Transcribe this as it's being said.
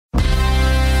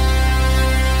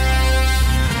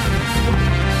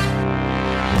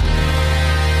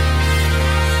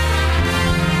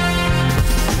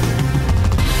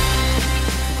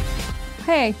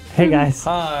Hey guys.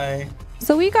 Hi.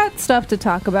 So we got stuff to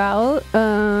talk about.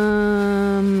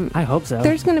 I hope so.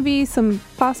 There's going to be some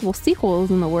possible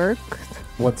sequels in the works.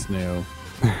 What's new?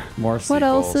 More sequels. What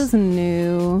else is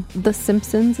new? The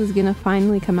Simpsons is going to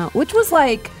finally come out, which was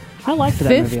like I liked that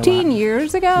movie a 15 lot.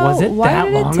 years ago. Was it Why that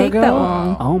did long it take ago? that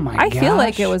long? Oh my I gosh. feel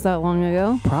like it was that long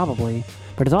ago. Probably.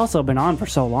 But it's also been on for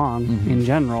so long in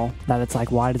general that it's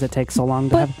like, why does it take so long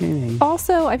to But have anything?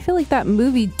 Also, I feel like that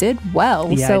movie did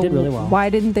well. Yeah, so it did really well.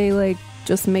 Why didn't they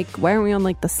just make? Why aren't we on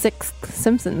the 6th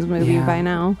Simpsons movie Yeah. by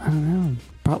now? I don't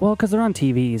know. Well, because they're on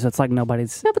TV, so it's like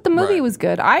nobody's... No, but the movie Right. was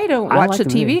good. I don't I watch like the the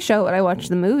TV movie. show, but I watch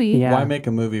the movie. Yeah, Why make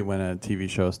a movie when a TV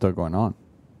show is still going on?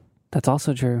 that's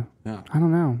also true. Yeah. I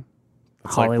don't know.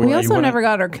 It's like, Hollywood. We you also wouldn't- never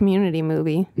got our Community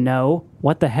movie. No.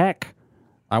 What the heck?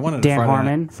 I wanted Dan a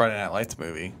Harmon. Friday Night Lights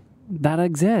movie. That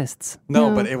exists. No,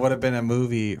 Yeah. but it would have been a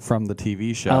movie from the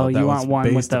TV show Oh, that you was want one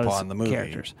based with those upon the movie.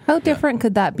 characters. How different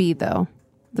could that be, though,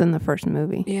 than the first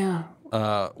movie? Yeah.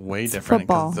 Way different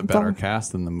football. because it's a It's better all-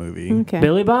 cast than the movie. Okay.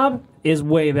 Billy Bob is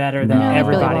way better than No.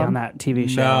 everybody Billy Bob. on that TV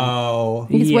show. No.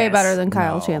 He's way Yes. better than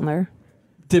Kyle No. Chandler.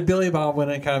 Did Billy Bob win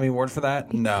an Academy Award for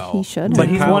that? No. He should. But Did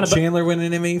he's Kyle won a- Chandler win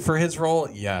an Emmy for his role?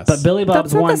 Yes. But Billy Bob's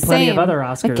That's not won the plenty same. of other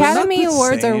Oscars. Academy Not the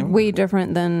Awards are same. way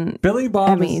different than Billy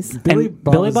Bob Emmys. is Billy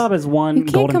is- Bob has won You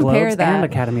can't Golden compare Globes that. and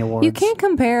Academy Awards. You can't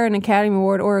compare an Academy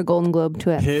Award or a Golden Globe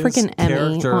to a His freaking Emmy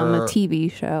character- on a TV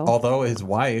show. Although his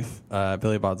wife,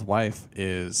 Billy Bob's wife,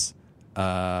 is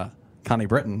Connie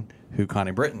Britton, who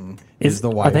Connie Britton is the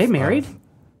wife. Are they married? of-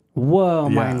 Whoa,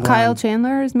 Yeah. mind blown. Kyle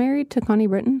Chandler is married to Connie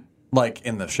Britton. like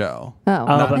in the show. Oh,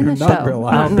 but in the not show. real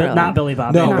life. Not in real Not life. Billy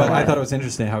Bob. No, Not but I really. thought it was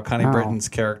interesting how Connie Oh. Britton's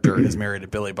character is married to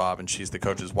Billy Bob, and she's the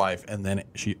coach's wife, and then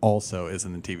she also is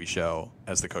in the TV show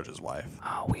as the coach's wife.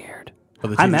 Oh, weird.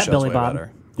 But the I TV met show's Billy way Bob.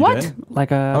 better. You What? did?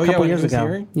 Like a Oh, yeah, couple when he years was ago.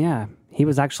 here? Yeah, he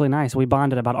was actually nice. We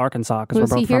bonded about Arkansas because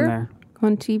Was we're he both from here there.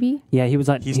 on TV? Yeah, he was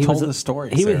like He's he told was, the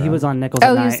story, He Sarah. was on Nichols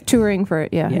Oh, at he was Night. touring for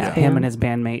it. Yeah, Yeah, his him band. and his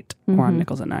bandmate were on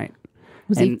Nichols at Night.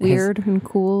 Was he and his- weird and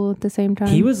cool at the same time?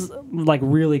 He was like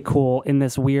really cool in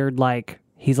this weird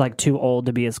he's like too old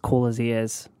to be as cool as he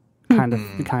is kind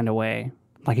of way.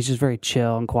 Like he's just very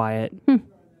chill and quiet.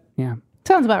 Yeah.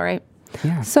 Sounds about right.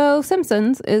 Yeah. So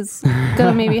Simpsons is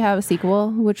gonna maybe have a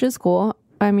sequel, which is cool.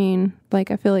 I mean, I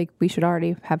feel like we should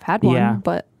already have had one, Yeah.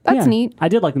 but that's Yeah. neat. I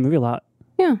did like the movie a lot.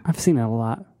 Yeah. I've seen it a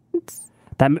lot.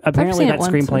 Apparently seen it that once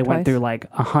or screenplay went twice. through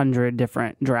 100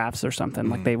 different drafts or something.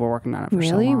 Like they were working on it for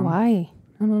so Really? long. Why?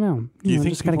 I don't know. Do you know,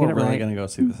 think just gotta people get are it really right. going to go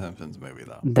see the Simpsons movie,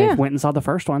 though? They Yeah. went and saw the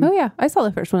first one. Oh yeah, I saw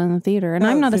the first one in the theater, and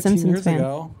I'm not a 15 Simpsons years fan.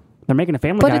 ago. They're making a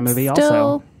Family But Guy it's movie still.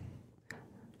 also.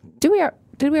 Did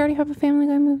we already have a Family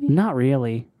Guy movie? Not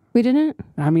really. We didn't.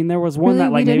 I mean, there was one Really?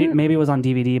 that We maybe didn't? maybe it was on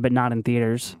DVD, but not in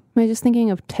theaters. Am I just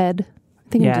thinking of Ted? I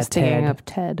think Yeah, I'm just thinking Ted. of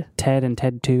Ted. Ted and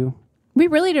Ted 2. We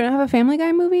really don't have a Family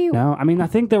Guy movie. No, I mean, I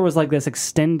think there was this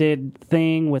extended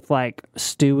thing with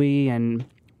Stewie and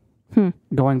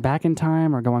going back in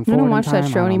time or going I forward don't in watch time. that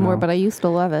show I don't anymore, know. but I used to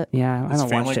love it. Yeah, I Is don't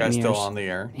Family watch it Guy in still years. on the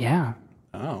air? Yeah,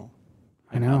 Oh,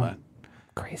 I know. that.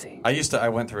 Crazy. I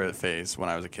went through a phase when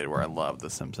I was a kid where I loved The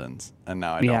Simpsons, and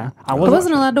now I don't. Yeah. I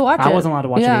wasn't allowed to watch it. I wasn't allowed to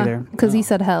watch it either. because he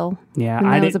said hell. Yeah, And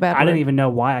I that was a didn't. bad I didn't word. even know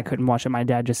why I couldn't watch it. My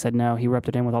dad just said no. He roped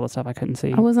it in with all the stuff I couldn't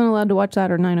see. I wasn't allowed to watch that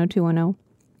or 90210.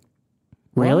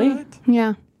 Really? What?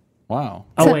 Yeah. Wow.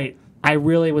 Oh So- wait, I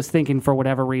really was thinking for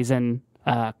whatever reason,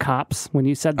 Cops when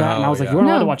you said that, and I Oh, was like, yeah. you weren't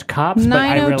allowed to watch Cops, but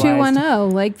I realized 90210,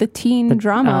 like the teen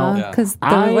drama, Yeah. because there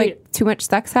I- was too much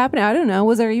sex happening. I don't know.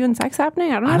 Was there even sex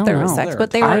happening? I don't know I if there don't was know. sex, They were but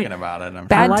they talking were about it. I'm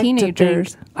bad I like to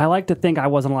teenagers. I like to think I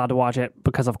wasn't allowed to watch it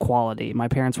because of quality. My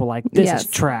parents were like, "This Yes. is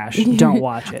trash. Don't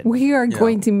watch it." We are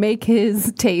going to make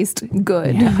his taste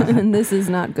good, and this is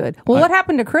not good. Well, what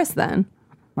happened to Chris then?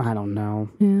 I don't know.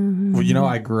 Well,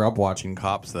 I grew up watching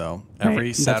Cops, though. Every Right,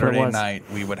 that's what it Saturday was. night,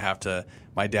 we would have to.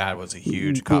 My dad was a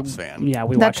huge Cops fan. Yeah,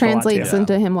 we That watched a lot, translates too.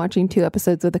 into him watching 2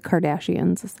 episodes of the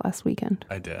Kardashians this last weekend.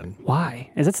 I did.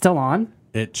 Why is it still on?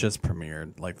 It just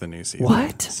premiered, the new season.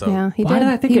 What? So Yeah, he Why did. did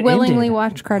I think he it willingly ended?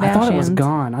 watched Kardashians. I thought it was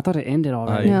gone. I thought it ended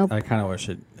already. Nope. I kind of wish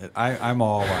it. I'm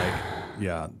all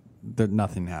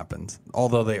nothing happens.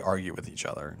 Although they argue with each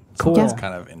other. So Cool. That's Yeah.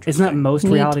 kind of interesting. Isn't that most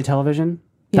Neat. reality television?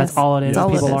 That's Yes, all it is. that's all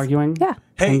it People is. arguing. Yeah.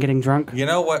 Hey, and getting drunk. You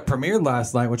know what premiered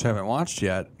last night, which I haven't watched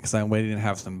yet, because I'm waiting to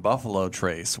have some Buffalo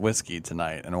Trace whiskey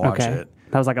tonight and watch Okay, it.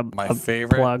 that was like My a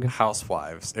favorite plug.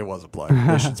 Housewives. It was a plug.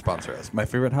 They should sponsor us. My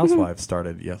favorite Housewives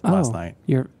started last night.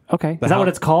 You're okay. The Is that hou- what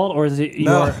it's called, or is it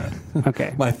No. your?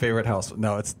 Okay. My favorite house.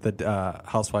 No, it's the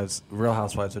Housewives, Real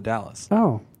Housewives of Dallas.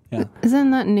 Oh, Yeah.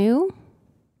 Isn't that new?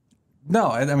 No,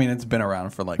 I mean it's been around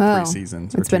for like Oh, 3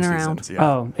 seasons. Or it's 2 been around. seasons, yeah.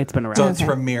 oh, it's been around. So it's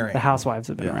Okay. premiering. The Housewives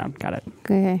have been Yeah. around. Got it.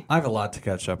 Okay. I have a lot to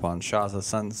catch up on. Shaw's of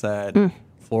Sunset,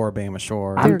 Floribama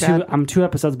Shore. Dear God. I'm 2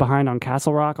 episodes behind on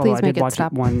Castle Rock. Although Please I make did it watch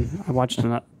stop. one. I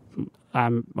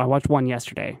watched one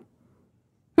yesterday.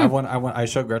 I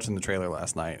showed Gretchen the trailer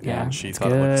last night, Yeah, and she it's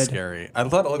thought it looked good. scary. I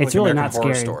thought it looked It's like really American not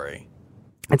Horror scary. Story.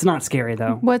 It's not scary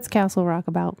though. What's Castle Rock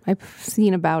about? I've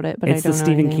seen about it, but It's I don't the know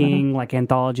Stephen anything about it. King like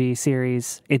anthology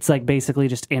series. It's like basically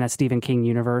just in a Stephen King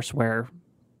universe where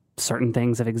certain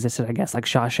things have existed. I guess like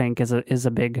Shawshank is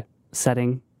a big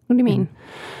setting. What do you mean?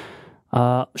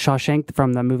 Shawshank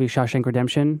from the movie Shawshank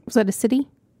Redemption. Was that a city?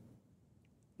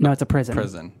 No, it's a prison.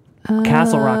 Prison.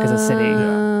 Castle Rock is a city,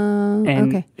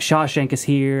 and okay. Shawshank is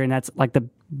here, and that's like the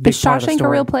big Is part of the Shawshank a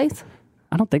story. real place?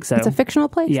 I don't think so. It's a fictional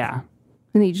place? Yeah,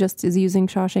 And he just is using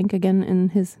Shawshank again in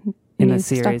his in new the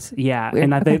series. stuff? Yeah, Weird.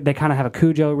 and Okay. they kind of have a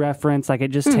Cujo reference. Like it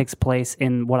just takes place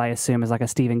in what I assume is like a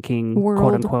Stephen King World.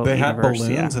 quote unquote They had universe.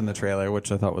 balloons Yeah. in the trailer,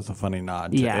 which I thought was a funny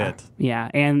nod to Yeah, it. yeah,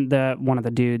 and one of the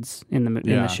dudes in the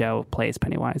Yeah. show plays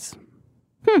Pennywise,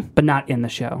 but not in the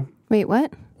show. Wait,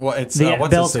 what? Well, it's Bill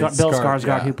what's his name? Skarsgård,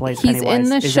 yeah. who plays He's Pennywise, in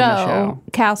the is show,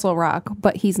 Castle Rock,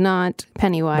 but he's not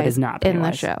Pennywise But he's not in the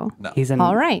Pennywise. show. No. He's in.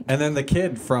 All right. And then the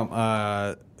kid from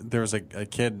there was a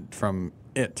kid from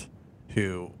It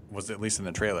who was at least in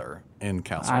the trailer in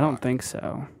Castle I don't Rock. think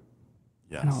so.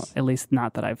 Yes. No, at least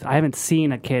not that I haven't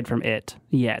seen a kid from It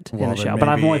yet in Well, the then show, but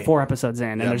I'm maybe- only 4 episodes in,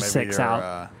 and Yeah, there's maybe 6 you're,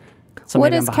 out. So What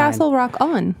maybe I'm is behind. Castle Rock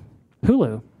on?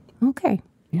 Hulu? Okay.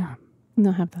 Yeah,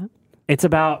 No, have that. it's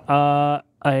about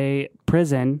a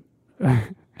prison,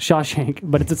 Shawshank,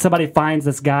 but it's somebody finds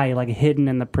this guy like hidden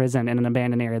in the prison in an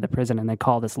abandoned area of the prison, and they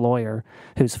call this lawyer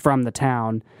who's from the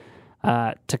town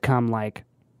to come like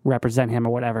represent him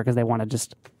or whatever because they want to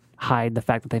just hide the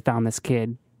fact that they found this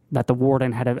kid that the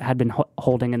warden had been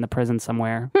holding in the prison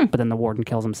somewhere, but then the warden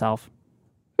kills himself.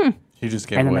 He just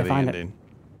gave And then away they the find it. ending.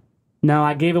 No,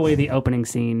 I gave away the opening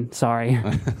scene. Sorry.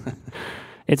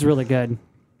 It's really good.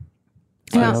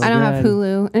 I don't have good.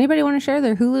 Hulu. Anybody want to share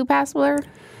their Hulu password?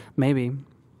 Maybe.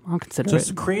 I'll consider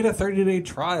Just it. create a 30-day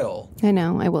trial. I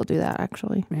know. I will do that,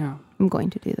 actually. Yeah. I'm going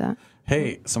to do that.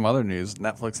 Hey, some other news.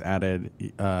 Netflix added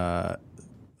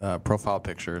profile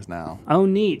pictures now. Oh,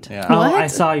 neat. Yeah. Oh, What? I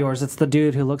saw yours. It's the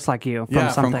dude who looks like you from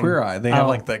something. from Queer Eye. They have Oh.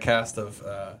 like the cast of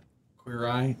Queer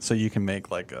Eye, so you can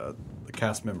make like the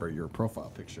cast member your profile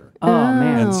picture. Oh,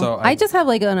 man. And so I just have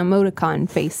like an emoticon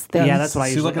face thing. Yeah, that's what I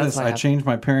See, usually look at this. that's what I have. changed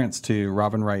my parents to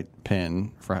Robin Wright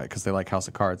pin for because they like House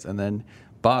of Cards, and then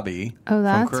Bobby Oh,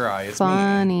 that's from Queer Eye is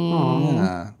funny. me.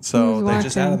 Yeah. So Who's they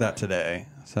just watching? added that today.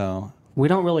 So We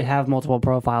don't really have multiple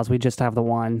profiles. We just have the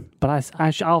one. But I'll I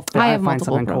have find multiple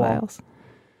something profiles.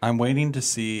 I'm waiting to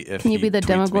see if Can you he be the tweets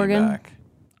me Demogorgon? back. cool.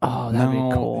 Oh, that'd no,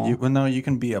 be cool. no, you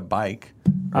can be a bike,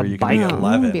 or A you can bike? be No, I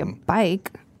want to be a 11.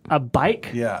 bike. A bike?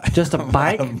 Yeah, Just a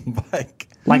bike? bike.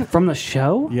 Like from the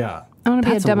show? Yeah, I want to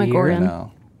be a That's weird. Demogorgon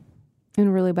no. in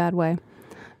a really bad way.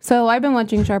 So I've been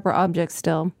watching Sharper Objects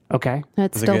still. Okay.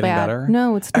 It's Is it still getting bad. better?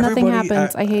 No, it's nothing Everybody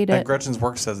happens. I hate at it. Gretchen's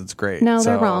work says it's great. No,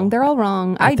 they're so- wrong. They're all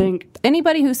wrong. I think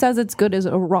anybody who says it's good is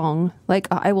wrong. Like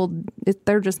I will.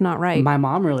 They're just not right. my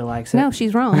mom really likes it. No,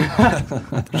 she's wrong.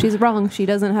 She's wrong. She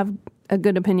doesn't have a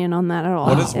good opinion on that at all.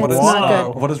 What does It's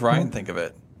not good. what does Ryan think of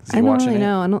it? Is he I don't watching really it?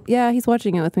 know. I don't, yeah, he's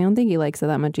watching it with me. I don't think he likes it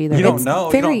that much either. You don't It's know.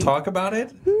 very- You don't talk about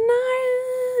it.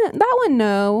 Nah, that one,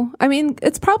 no. I mean,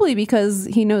 it's probably because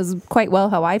he knows quite well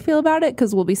how I feel about it.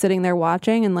 Because we'll be sitting there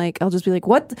watching, and like I'll just be like,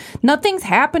 "What? Nothing's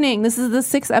happening. This is the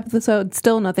 6th episode.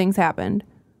 Still, nothing's happened.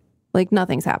 Like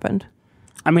nothing's happened.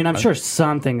 I mean, I'm sure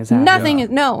something has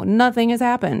happened. Nothing has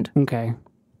happened. Okay.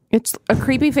 It's a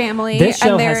creepy family, This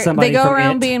show and has somebody they go from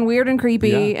around It. being weird and creepy,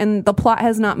 Yeah. and the plot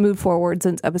has not moved forward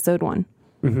since episode 1.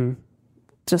 Mm-hmm.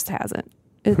 Just hasn't.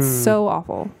 It's so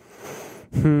awful.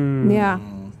 Yeah.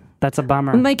 That's a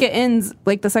bummer. And like it ends,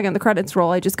 like the second the credits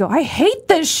roll, I just go, I hate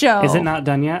this show. Is it not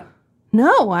done yet?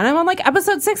 No, and I'm on like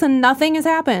episode 6 and nothing has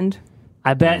happened.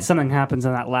 I bet something happens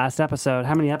in that last episode.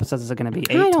 How many episodes is it going to be?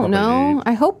 8? I don't know.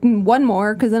 I hope one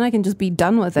more because then I can just be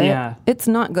done with it. Yeah. It's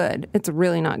not good. It's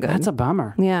really not good. That's a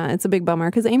bummer. Yeah, it's a big bummer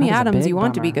because Amy That is a Adams, big you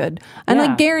want to be bummer. good. And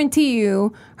Yeah. I guarantee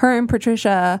you, her and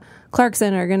Patricia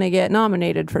Clarkson are going to get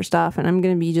nominated for stuff, and I'm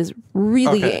going to be just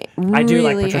really, Okay. really I do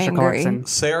like Patricia angry. Clarkson.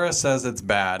 Sarah says it's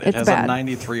bad. It It's has bad. a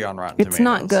 93 on Rotten It's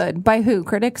Tomatoes. not good. By who?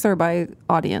 Critics or by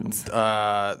audience?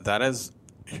 That is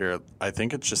here. I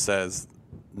think it just says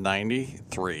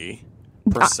 93%.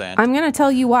 I'm going to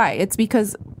tell you why. It's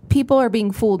because people are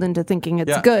being fooled into thinking it's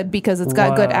Yeah. good because it's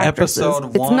got good Wow. actresses. Episode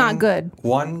It's 1, not good.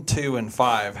 1, 2, and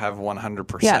 5 have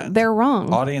 100%. Yeah, they're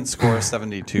wrong. Audience score is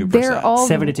 72%. They're all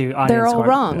 72 audience They're all score.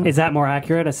 wrong. Is that more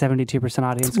accurate? A 72%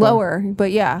 audience score? Lower,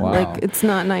 but yeah, Wow. like it's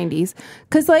not 90s.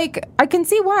 Because like I can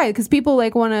see why. Because people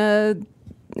like want to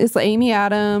it's like Amy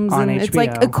Adams, On and it's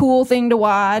like HBO. a cool thing to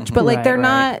watch, but like Right, they're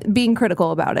right. not being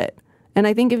critical about it. And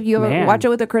I think if you Man. watch it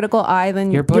with a critical eye,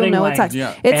 then You're you'll putting, know like, it sucks.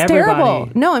 yeah. It's everybody- terrible.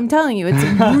 No, I'm telling you, it's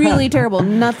really terrible.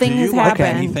 Nothing Do has you like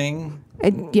happened. anything?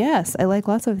 Yes, I like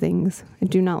lots of things. I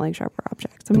do not like Sharper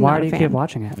Objects. I'm Why not do a you fan. keep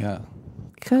watching it? Yeah.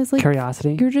 Because like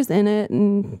Curiosity. you're just in it,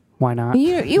 and Why not?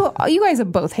 you guys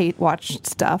have both watched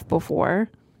stuff before,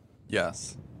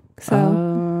 Yes. so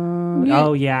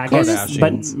Oh yeah, I guess. Kardashians.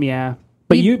 But yeah,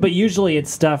 but usually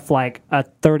it's stuff like a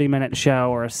 30-minute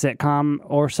show or a sitcom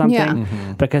or something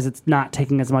Yeah. because it's not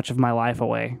taking as much of my life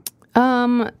away.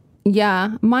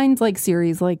 yeah, mine's like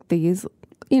series like these.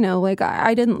 You know, like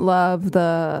I didn't love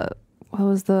what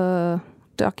was the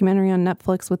documentary on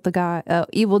Netflix with the guy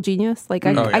Evil Genius. Like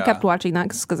I yeah. kept watching that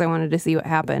because I wanted to see what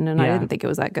happened, and I Yeah. dthink it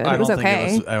was that good. I It was don't okay.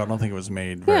 think I don't think it was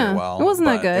made very Yeah, well. it wasn't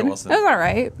that but good. It was all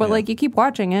right, but Yeah. like you keep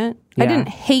watching it. Yeah. I didn't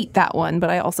hate that one, but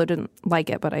I also didn't like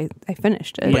it. But I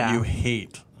finished it. But Yeah. you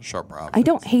hate Sharper Objects. I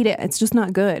don't hate it. It's just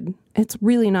not good. It's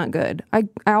really not good.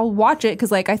 I'll watch it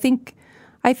because like I think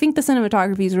the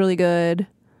cinematography is really good.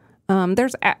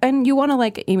 And you want to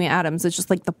like Amy Adams. It's just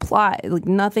like the plot. Like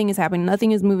nothing is happening.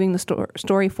 Nothing is moving the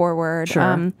story forward.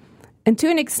 Sure. And to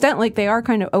an extent, like they are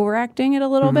kind of overacting it a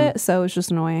little bit, so it's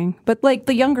just annoying. But like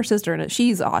the younger sister in it,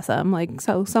 she's awesome. Like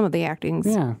so, some of the acting's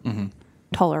Yeah.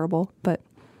 tolerable, but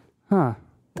Huh.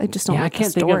 I just don't Yeah, I like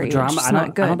can't the think story. of drama. It's just I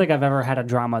not good. don't think I've ever had a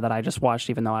drama that I just watched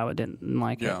even though I didn't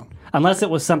like Yeah. it. Unless it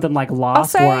was something like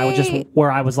Lost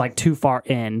where I was like too far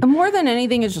in. More than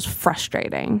anything, it's just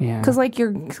frustrating. Yeah. Because like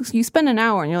you spend an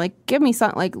hour and you're like, give me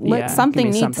something. Like Yeah, something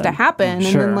give me needs to something. happen, and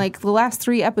Sure. then like the last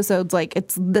 3 episodes, like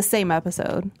it's the same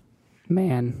episode.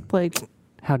 Man, Like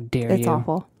how dare it's you?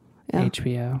 awful. Yeah.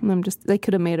 HBO. And I'm just they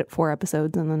could have made it 4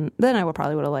 episodes, and then I would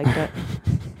probably would have liked it.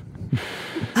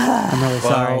 I'm really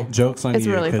sorry. Well, joke's on It's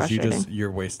you really because frustrating.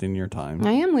 you're wasting your time.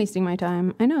 I am wasting my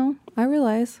time. I know. I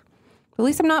realize. At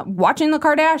least I'm not watching the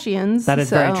Kardashians. That is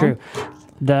so- very true.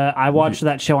 I watched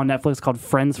that show on Netflix called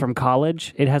Friends from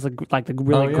College. It has a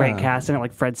really Oh, yeah. great cast in it,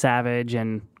 like Fred Savage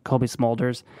and Colby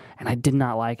Smulders, and I did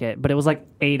not like it. But it was like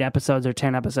 8 episodes or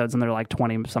 10 episodes, and they're like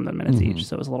 20-something minutes each,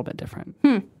 so it was a little bit different.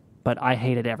 But I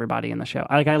hated everybody in the show.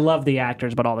 I love the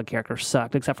actors, but all the characters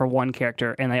sucked except for one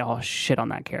character, and they all shit on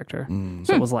that character.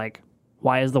 So it was like,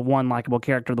 why is the one likable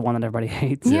character the one that everybody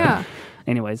hates? Yeah.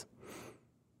 Anyways,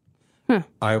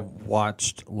 I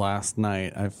watched last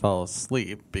night. I fell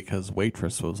asleep because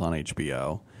Waitress was on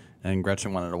HBO, and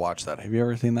Gretchen wanted to watch that. Have you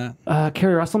ever seen that?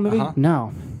 Kerry Russell movie? Uh-huh.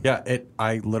 No. Yeah,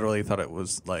 I literally thought it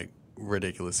was like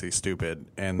ridiculously stupid,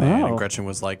 and then Oh. Gretchen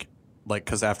was like,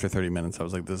 because after 30 minutes, I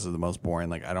was like, this is the most boring.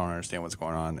 Like, I don't understand what's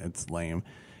going on. It's lame.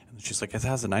 And she's like, it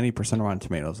has a 90% Rotten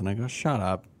Tomatoes, and I go, shut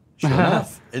up. Sure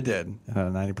enough, it did. It had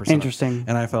a 90%. Interesting.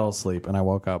 And I fell asleep, and I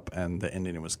woke up, and the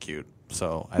ending was cute.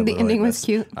 So I The literally ending was missed-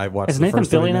 cute? I watched Is the Nathan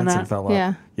first 30 Fillion in minutes that? and fell up.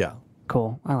 Yeah. Yeah.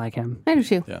 Cool. I like him. I do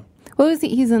too. Yeah. What was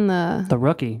he? He's in the. The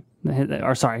Rookie.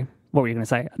 Or sorry, what were you going to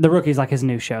say? The Rookie's like his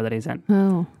new show that he's in.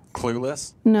 Oh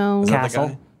Clueless? no, Is that the Castle.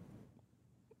 guy?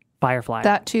 Firefly.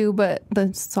 that too. But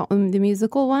the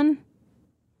musical one,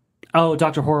 Oh,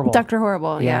 Dr. Horrible. Dr.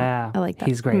 Horrible. Yeah, Yeah. I like that.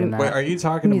 He's great in that. Wait, are you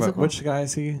talking Musical. about which guy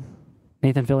is he?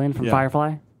 Nathan Fillion from Yeah.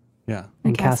 Firefly Yeah.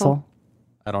 and Castle. Castle.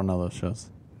 I don't know those shows.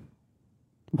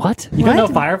 What? You don't know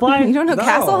What? Firefly? You don't know No.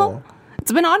 Castle?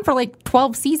 It's been on for like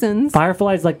 12 seasons.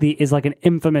 Firefly is like an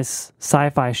infamous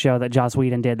sci-fi show that Joss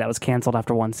Whedon did that was canceled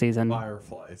after 1 season.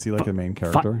 Firefly. Is he like the main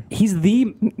character? He's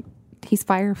the. He's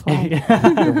Firefly.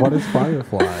 What is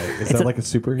Firefly? Is that like a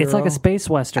superhero? It's like a space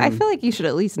western. I feel like you should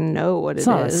at least know what it's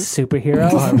not a is. superhero.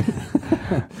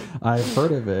 I've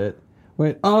heard of it.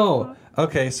 Wait. Oh,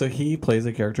 okay. So he plays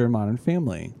a character in Modern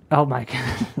Family. Oh my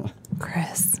god.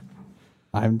 Chris.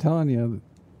 I'm telling you.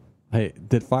 Hey,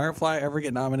 did Firefly ever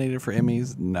get nominated for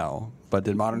Emmys? No. But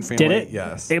did Modern Family? Did it?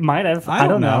 Yes. It might have. I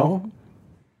don't know.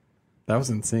 That was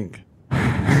in sync.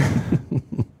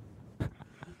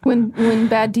 When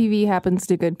bad TV happens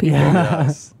to good people.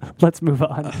 Yes. Let's move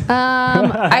on.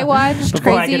 I watched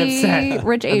Before I get Crazy upset.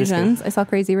 Rich I'm just Asians. I saw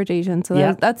Crazy Rich Asians. So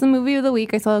Yeah. that's the movie of the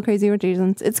week. I saw Crazy Rich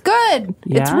Asians. It's good.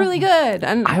 It's Yeah? really good.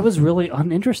 And I was really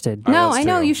uninterested. no, was I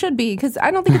know too. you should be because I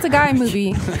don't think it's a guy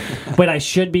movie. But I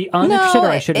should be uninterested, No,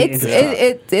 or I should be it's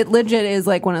interested. it legit is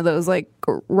like one of those like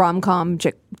rom-com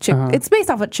chick. It's based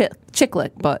off a chick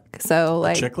lit book. So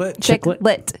like chick lit? chick Chick lit?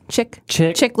 lit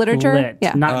chick literature. lit.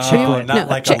 Yeah, Not Oh, chick lit. not No,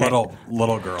 like chick. a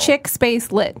little girl. chick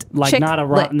space lit. Like chick not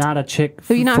lit. a chick.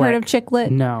 Have you not flick. heard of chick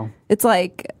lit? No. It's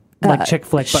like Like chick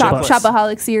flick, but books.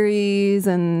 Shopaholic series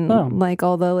and Oh. like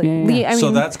all the like. Yeah, yeah. I mean,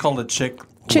 So that's called a chick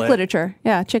Chick literature.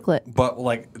 Yeah, chick lit. But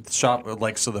like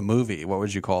so the movie, what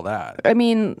would you call that? I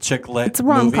mean, Chick lit. it's a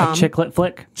rom-com. movie? Chick lit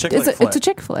flick. Chick It's lit a, flick. it's a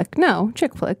chick flick. No,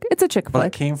 chick flick. It's a chick But it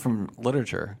flick. came from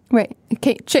literature. Right.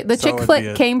 The So chick it'd flick be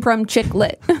a- came from chick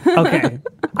lit. Okay.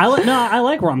 I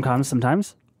like rom coms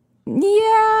sometimes.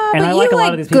 Yeah, And but I you like a lot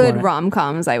like of these people in good it. rom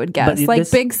coms, I would guess, But like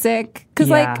this- Big Sick, because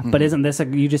Yeah, but isn't this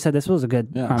you just said this was a good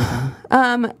Yeah.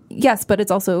 rom-com. yes, but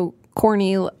it's also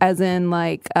corny, as in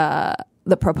like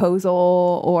the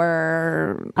proposal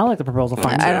or I like the proposal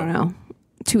fine. I don't know,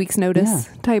 2 weeks notice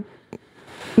Yeah. type.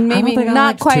 Maybe think I not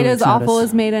liked quite 2 as Weeks' awful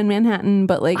Notice. as Made in Manhattan,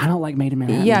 but like I don't like Made in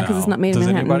Manhattan. yeah, because it's No. not Made in Does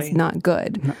Manhattan. anybody? It's not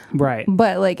good. Right.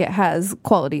 But like it has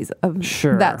qualities of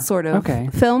Sure. that sort of Okay.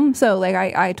 film. So like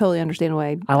I totally understand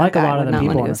why I like a lot of would the not people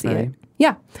wanna in go this see movie. it.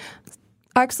 Yeah.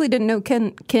 I actually didn't know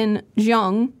Ken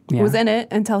Jeong Yeah. was in it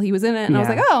until he was in it, and I was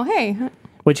Yeah. like, oh hey,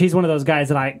 Which he's one of those guys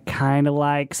that I kind of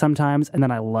like sometimes, and then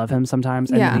I love him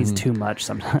sometimes, and Yeah. then he's too much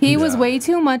sometimes. he was way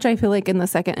too much. I feel like in the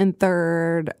second and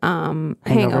third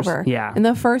Hangover. Yeah. In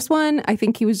the first one, I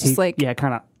think he was just like yeah,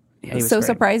 kind of. Yeah, he was so great.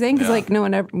 surprising because Yeah. like no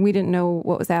one ever, we didn't know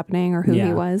what was happening or who he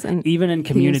Yeah. was, and Even in he was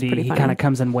Community, pretty he funny. kind of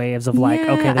comes in waves of like,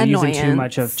 Yeah, okay, they're using too annoyance.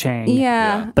 much of Chang.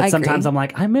 Yeah, But I sometimes agree. I'm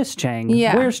like, I miss Chang.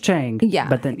 Yeah. Where's Chang? Yeah.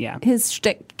 But then, yeah. his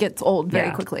shtick gets old very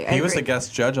Yeah. quickly. I He was a agree.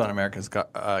 guest judge on America's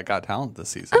Got Talent this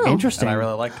season. Oh. Interesting. And I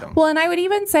really liked him. Well, and I would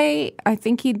even say I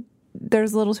think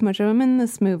there's a little too much of him in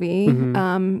this movie.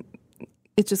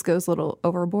 It just goes a little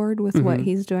overboard with what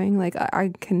he's doing. Like I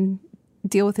can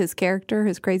deal with his character,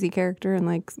 his crazy character, and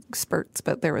like spurts,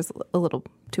 but there was a little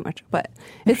too much. But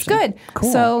it's good.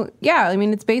 Cool. So yeah, I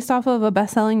mean, it's based off of a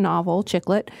best-selling novel, Chick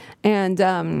Lit, and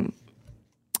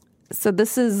so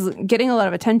this is getting a lot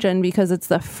of attention because it's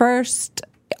the first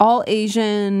all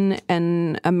Asian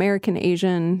and American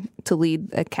Asian to lead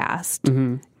a cast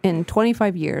in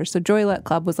 25 years. So Joy Luck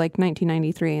Club was like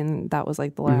 1993, and that was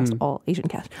like the last all Asian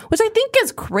cast, which I think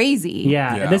is crazy.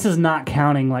 Yeah, Yeah. this is not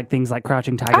counting like things like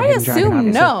Crouching Tiger, I Hidden Dragon. assume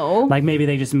Obviously. no. Like maybe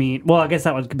they just mean. Well, I guess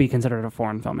that would be considered a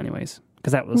foreign film, anyways,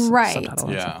 because that was Right. subtitled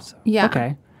and Yeah. stuff, so. Yeah.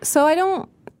 Okay. So I don't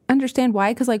understand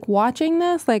why, because like watching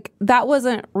this, like that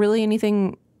wasn't really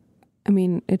anything. I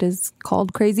mean, it is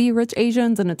called Crazy Rich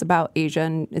Asians, and it's about Asia,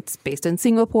 and it's based in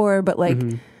Singapore, but like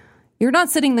you're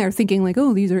not sitting there thinking like,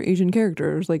 oh, these are Asian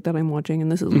characters like that I'm watching,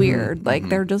 and this is weird. Like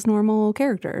they're just normal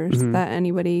characters that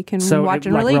anybody can So watch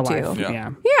and like relate real to. life. Yeah. Yeah.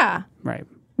 Yeah. Right.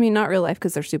 I mean, not real life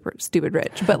because they're super stupid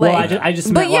rich, but Well, like, I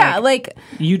just but meant, yeah, like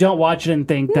You don't watch it and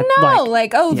think that. no,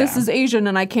 like, oh, this yeah. is Asian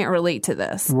and I can't relate to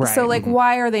this. Right. So like,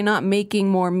 why are they not making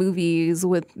more movies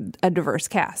with a diverse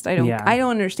cast? I don't Yeah.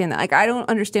 understand that. Like, I don't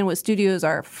understand what studios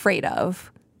are afraid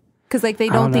of. Because like they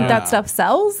don't don't think know. that stuff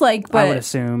sells. Like, but would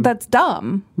assume. that's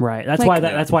dumb. Right. That's like- why.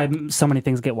 That's why so many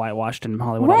things get whitewashed in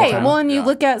Hollywood. all the Right. time. Well, and you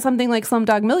look at something like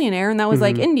Slumdog Millionaire, and that was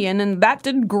like Indian, and that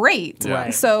did great. Yeah.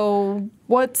 Right. So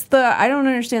what's the? I don't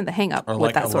understand the hang up Or with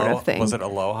like that sort of thing. Was it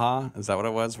Aloha? Is that what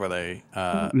it was? Where they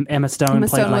Emma Stone Emma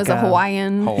played Stone like was a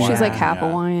Hawaiian. She's like half yeah.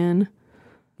 Hawaiian.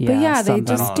 But yeah, they something.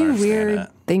 just don't do understand weird it.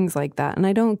 things like that, and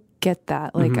I don't get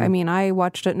that. Like, I mean, I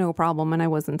watched it no problem, and I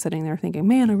wasn't sitting there thinking,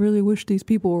 "Man, I really wish these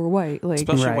people were white." Like,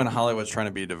 especially Right. when Hollywood's trying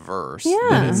to be diverse. yeah,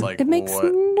 then it's like it makes what?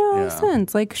 no Yeah.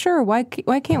 sense. Like, sure, why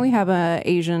can't we have a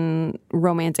Asian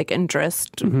romantic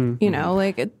interest? You know,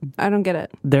 like I don't get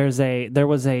it. there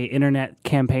was a internet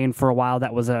campaign for a while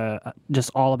that was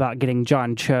just all about getting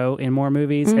John Cho in more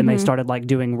movies, and they started like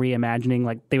doing reimagining.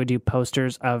 Like they would do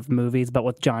posters of movies, but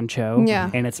with John Cho. Yeah.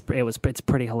 and it's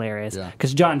pretty hilarious Yeah.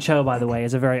 because John Cho, by the way,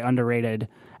 is a very underrated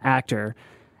actor,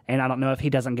 and I don't know if he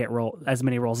doesn't get as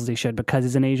many roles as he should because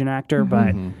he's an Asian actor,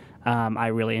 but I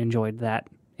really enjoyed that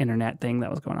internet thing that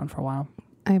was going on for a while.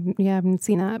 I haven't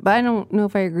seen that, but I don't know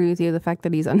if I agree with you. The fact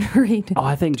that he's underrated. Oh,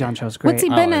 I think John Cho's great. What's he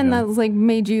I been like in him. that's like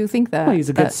made you think that? Well, he's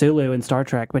a good that- Sulu in Star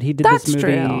Trek, but he did That's this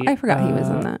movie. true. I forgot he was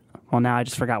in that. Well, now I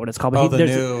just forgot what it's called. But Oh, the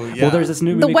there's, new- yeah. well, there's this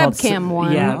new The movie called webcam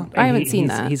one. Yeah, I haven't and seen he's,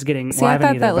 that. He's getting. See, well, I haven't thought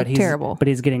either, that but looked he's, terrible. But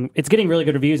it's getting really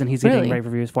good reviews, and he's getting Really? rave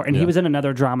reviews for it. And he was in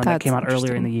another drama that That's came out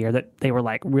earlier in interesting. the year that they were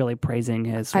like really praising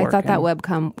his I work. thought that and-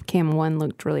 webcam one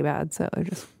looked really bad, so I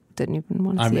just didn't even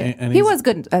want to I see mean, it. and He he's- was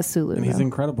good as Sulu, And he's though.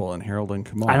 incredible in Harold and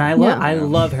Kumar. And I Yeah.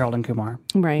 love Harold and Kumar.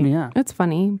 Right. Yeah. It's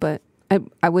funny, but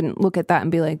I wouldn't look at that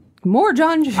and be like, more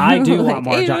John Cho. I do Like, want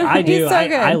more John. I he's do. so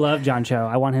good. I love John Cho.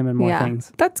 I want him in more yeah,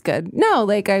 things. that's good. No,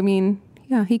 like, I mean,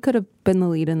 yeah, he could have been the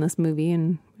lead in this movie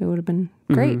and it would have been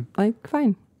great. Like,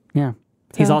 fine. Yeah.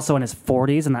 He's So- also in his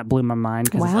 40s, and that blew my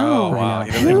mind. 'cause- Wow. Oh wow,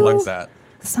 he doesn't even look that.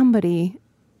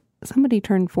 Somebody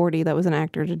turned 40 that was an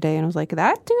actor today, and I was like,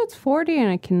 that dude's 40,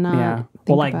 and I cannot. Yeah. think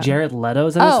Well, like about it. Jared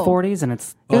Leto's in his Oh. 40s, and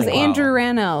it's. It was Oh, wow. Andrew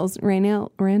Rannells. Rannells?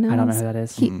 I don't know who that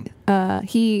is.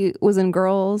 He was in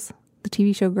Girls. the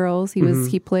TV show Girls.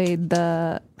 He played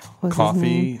the what's his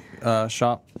name? Coffee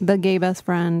shop. The gay best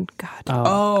friend. God.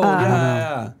 Oh,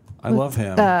 yeah. I love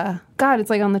him. God,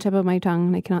 it's like on the tip of my tongue.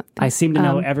 And I cannot think. I seem to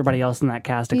know everybody else in that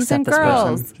cast he's in except this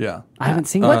Girls. person. Yeah. I haven't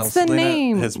seen What's the Selena,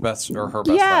 name? His best or her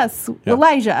best Yes, friend. Yeah.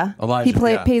 Elijah. Elijah,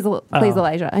 He yeah. plays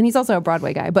Elijah, and he's also a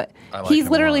Broadway guy. But I like he's him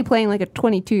a literally lot. playing like a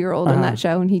 22-year-old in that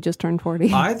show, and he just turned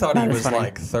 40. I thought he That is was funny.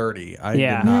 like 30. I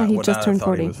Yeah. did not, Yeah, he would just not turned have thought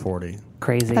 40. he was 40.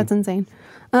 Crazy. That's insane.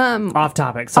 Off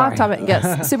topic. Sorry. Off topic,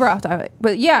 yes, super off topic.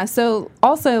 But yeah, so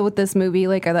also with this movie,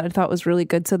 like I thought was really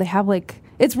good. So they have like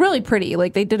it's really pretty.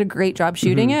 Like they did a great job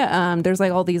shooting it. There's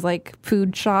like all these like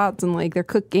food shots and like they're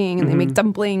cooking and they make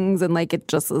dumplings and like it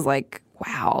just is like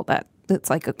wow, that it's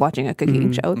like watching a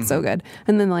cooking show. It's so good.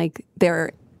 And then like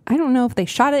I don't know if they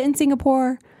shot it in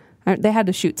Singapore. They had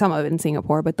to shoot some of it in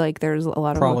Singapore, but like there's a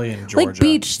lot of Probably in like Georgia.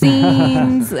 beach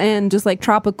scenes and just like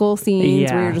tropical scenes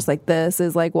where Yeah. you're just like, this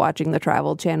is like watching the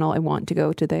Travel Channel. I want to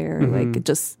go to there. Like it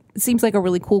seems like a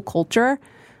really cool culture.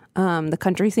 The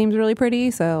country seems really pretty,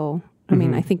 so I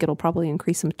mean, I think it'll probably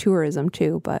increase some tourism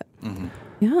too. But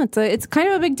yeah, it's kind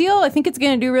of a big deal. I think it's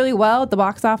going to do really well at the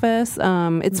box office.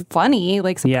 It's funny,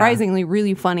 like surprisingly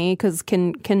really funny because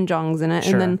Ken Jeong's in it,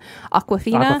 Sure. and then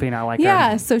Aquafina. Aquafina, I like her.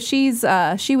 Yeah, so she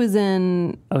was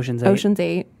in Ocean's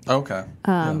 8. Okay.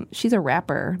 She's a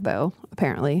rapper though,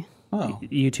 apparently. Oh.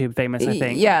 YouTube famous, I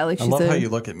think. Yeah, like I she's love how you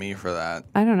look at me for that.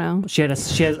 I don't know. She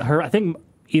has her. I think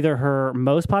either her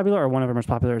most popular or one of her most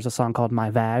popular is a song called "My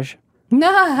Vag,"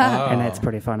 Nah, and it's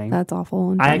pretty funny. that's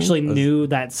awful. and I funny. actually knew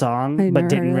that song, I'd but never heard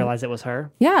didn't of it. realize it was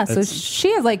her. Yeah, so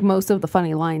she has like most of the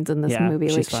funny lines in this Yeah, movie.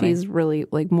 Like she's funny. she's really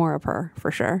like more of her for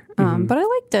sure. But I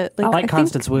liked it. I like think-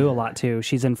 Constance Wu a lot too.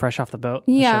 She's in Fresh Off the Boat.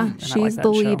 Yeah, and I like she's that the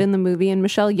lead show. in the movie, and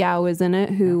Michelle Yeoh is in it,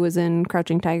 who was in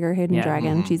Crouching Tiger, Hidden Yeah.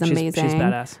 Dragon. She's amazing. She's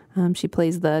badass. She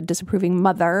plays the disapproving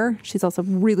mother. She's also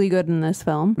really good in this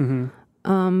film.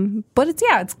 But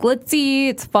it's glitzy,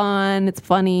 it's fun, it's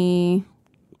funny,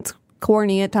 it's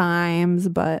corny at times,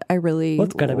 but I really Well,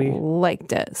 it's gotta be.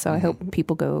 liked it. So I hope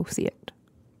people go see it.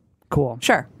 Cool.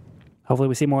 Sure. Hopefully,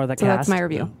 we see more of the So cast that's my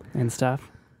review. and stuff.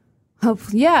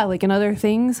 Yeah, like in other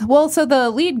things. Well, so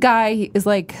the lead guy is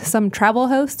like some travel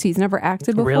host. He's never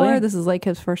acted before. Really? This is like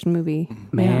his first movie.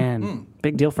 Man,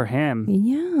 big deal for him.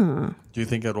 Yeah. Do you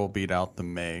think it'll beat out the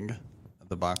Meg at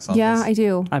the box office? Yeah, I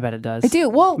do. I bet it does. I do.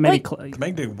 Well, Maybe. like, The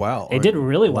Meg did well. It did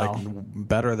really well. Like,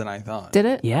 better than I thought. did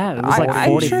it? Yeah, it was like I'm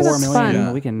 44 that's million fun. in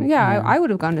the weekend. Yeah, I would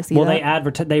have gone to see Well,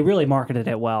 that. they really marketed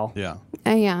it well. Yeah.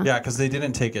 Yeah. Yeah, because they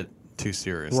didn't take it too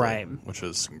seriously. Right. Which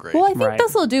was great. Well, I think Right.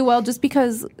 this will do well just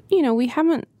because, we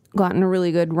haven't gotten a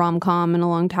really good rom-com in a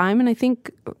long time. And I think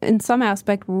in some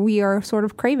aspect, we are sort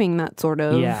of craving that sort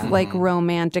of Yeah. like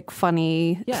romantic,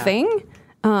 funny Yeah. thing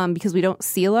because we don't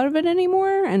see a lot of it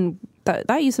anymore. And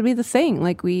that used to be the thing.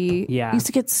 Like we used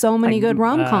to get so many good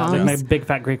rom-coms. My Big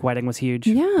Fat Greek Wedding was huge.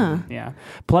 Yeah. Yeah.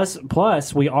 Plus,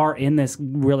 we are in this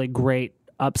really great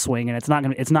upswing, and it's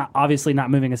not obviously not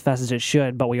moving as fast as it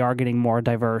should, but we are getting more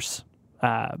diverse,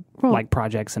 like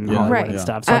projects and Hollywood Right. and Yeah.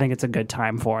 stuff. So I think it's a good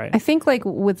time for it. I think like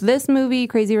with this movie,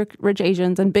 Crazy Rich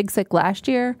Asians, and Big Sick last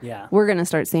year, Yeah. we're gonna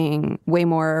start seeing way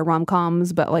more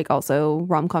rom-coms, but like also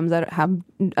rom-coms that have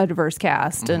a diverse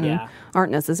cast and Yeah.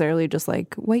 aren't necessarily just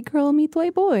like white girl meets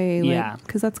white boy. Yeah.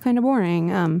 because that's kind of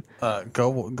boring.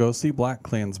 Go see Black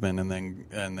Klansman and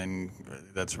then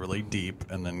that's really deep,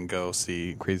 and then go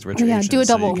see Crazy Rich Yeah, Asians. do a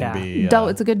so you double. can be,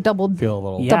 It's a good double. feel a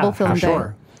little Yeah, double film for day.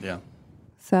 sure. Yeah.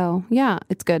 So yeah,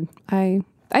 it's good. I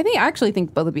actually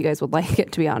think both of you guys would like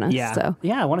it, to be honest. Yeah, So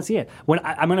yeah, I want to see it.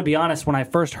 I'm going to be honest. When I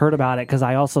first heard about it, because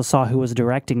I also saw who was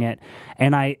directing it,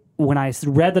 and when I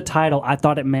read the title, I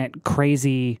thought it meant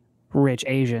Crazy Rich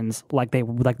Asians, like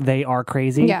they are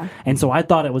crazy. Yeah. And so I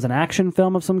thought it was an action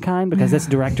film of some kind because this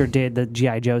director did the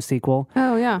G.I. Joe sequel.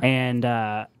 Oh, yeah. And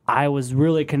I was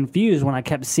really confused when I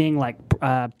kept seeing like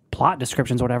plot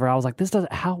descriptions or whatever. I was like,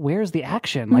 where's the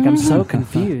action? Like I'm so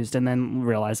confused, and then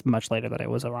realized much later that it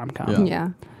was a rom-com. yeah,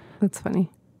 that's funny.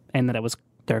 And that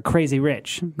they're crazy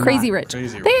rich. Crazy not- rich.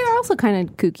 Crazy They Rich. are also kind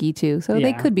of kooky too, so they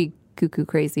Yeah. could be cuckoo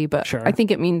crazy, but Sure. I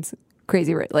think it means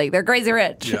crazy rich. Like they're crazy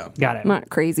rich. Yeah. Got it. Not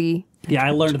crazy. Yeah,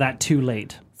 I learned that too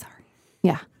late.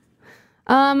 Yeah.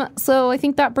 So I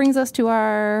think that brings us to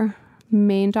our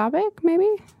main topic, maybe?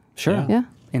 Sure. Yeah.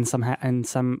 In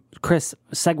some Chris,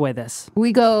 segue this.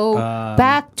 We go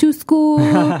back to school,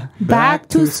 back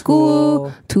to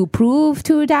school to prove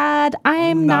to dad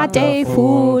I'm not a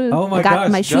fool. Oh my I got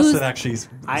gosh, my Justin shoes.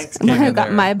 actually I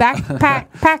got my backpack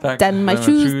packed and my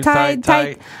shoes tied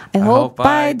tight. I hope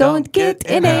I don't get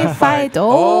in a fight.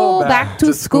 Oh, back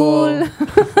to school.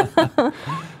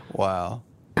 Wow.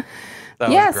 That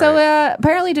Yeah, was so great.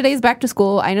 apparently today's back to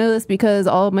school. I know this because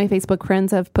all of my Facebook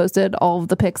friends have posted all of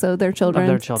the pics of their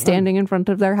children, standing in front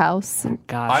of their house.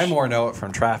 Gosh. I more know it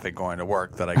from traffic going to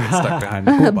work that I get stuck behind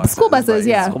school buses. School buses, but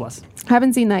yeah. School bus.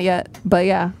 Haven't seen that yet, but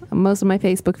yeah, most of my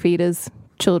Facebook feed is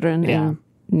children in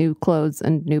new clothes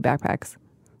and new backpacks,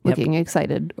 looking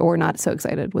excited or not so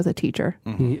excited with a teacher,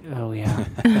 Oh,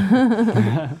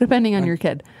 yeah. depending on your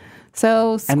kid.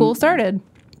 So school started.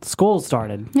 School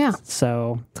started. Yeah.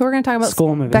 So So we're going to talk about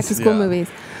School movies. back to school Yeah. movies.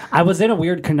 I was in a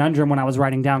weird conundrum when I was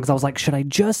writing down because I was like, should I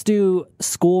just do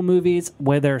school movies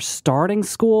where they're starting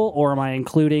school, or am I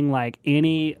including like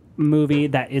any movie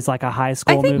that is like a high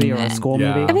school think- movie or a school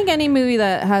Yeah. movie? I think any movie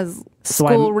that has So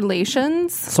school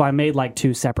relations. So I made like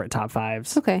 2 separate top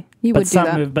 5s. Okay, you But would do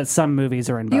that. but some movies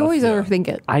are in both. You always overthink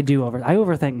it. I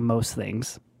overthink most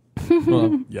things.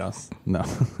 Well, yes. No.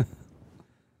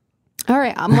 All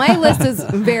right, my list is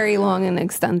very long and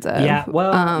extensive. Yeah,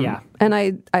 well, yeah. And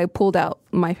I pulled out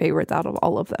my favorites out of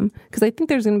all of them because I think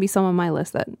there's going to be some on my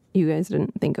list that you guys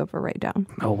didn't think of or write down.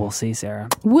 Oh, we'll see, Sarah.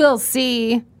 We'll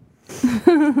see.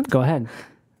 Go ahead.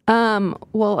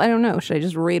 Well, I don't know. Should I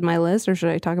just read my list or should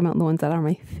I talk about the ones that are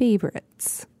my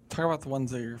favorites? Talk about the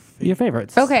ones that are your favorite. Your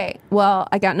favorites. Okay, well,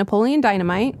 I got Napoleon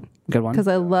Dynamite Good one. because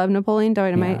I love Napoleon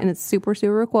Dynamite and it's super,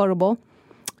 super quotable.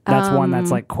 That's one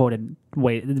that's like quoted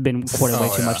it's been quoted way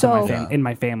too much in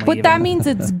my family. But even. that means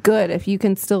it's good if you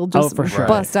can still just for sure.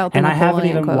 bust out the and I Napoleon haven't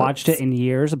even quotes. watched it in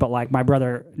years, but like my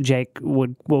brother Jake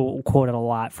will quote it a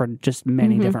lot for just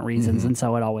many different reasons, and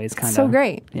so it always kind of So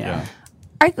great. Yeah.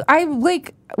 I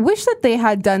like wish that they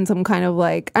had done some kind of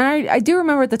like, and I do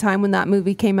remember at the time when that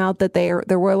movie came out that there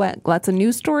were like lots of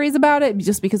news stories about it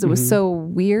just because it was so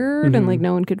weird and like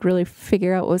no one could really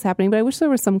figure out what was happening. But I wish there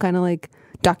was some kind of like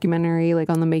documentary like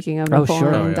on the making of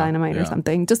Napoleon Dynamite or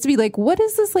something, just to be like, what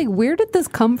is this, like, where did this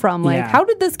come from, like how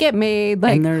did this get made,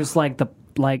 like, and there's like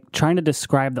trying to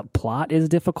describe the plot is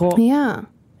difficult. yeah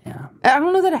I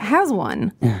don't know that it has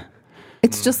one.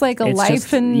 It's just like It's life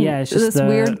just- and it's just this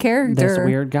weird character, this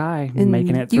weird guy in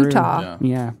making it through Utah.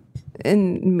 Yeah.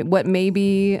 in what may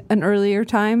be an earlier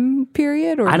time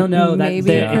period, or I don't know that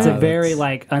maybe it's a very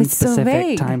like It's so unspecific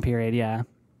vague. time period. Yeah.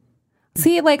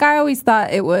 See, like I always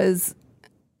thought it was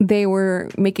they were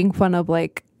making fun of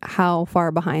like how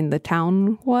far behind the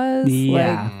town was.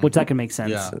 Yeah. Like, Which that can make sense.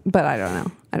 Yeah. but I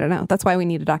don't know. That's why we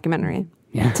need a documentary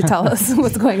Yeah. to tell us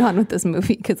what's going on with this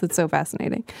movie because it's so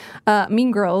fascinating.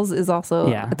 Mean Girls is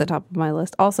also at the top of my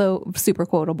list. Also super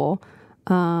quotable.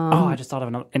 I just thought of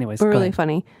another. Anyways, But go really ahead.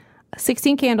 funny.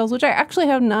 16 Candles, which I actually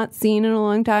have not seen in a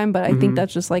long time, but I think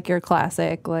that's just like your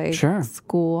classic, like Sure.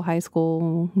 high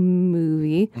school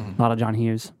movie. A lot of John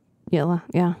Hughes. Yeah.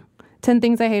 10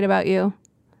 Things I Hate About You.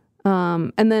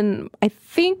 And then I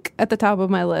think at the top of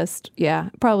my list,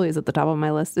 probably is at the top of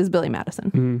my list, is Billy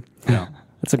Madison. Yeah.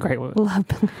 That's a great one. Love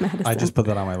Billy Madison. I just put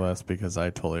that on my list because I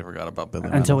totally forgot about Billy.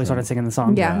 Until we Madison. started singing the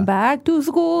song. Yeah, back to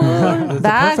school. It's a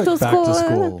back to perfect school. back to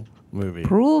school movie.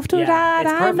 Prove to Yeah, that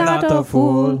it's I'm perfect. not a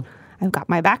fool. I've got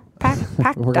my backpack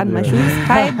packed and my shoes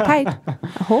tied tight.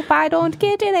 I hope I don't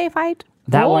get in a fight.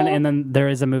 That Oh. one, and then there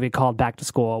is a movie called Back to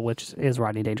School, which is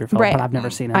Rodney Dangerfield, Right. but I've never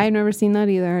seen it. I've never seen that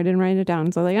either. I didn't write it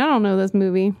down. So like, I don't know this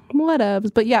movie.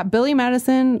 Whatevs. But yeah, Billy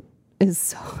Madison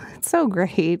is so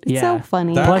great. It's so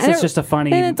funny. Plus, And it's just a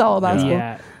funny. and it's all about school.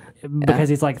 Yeah, because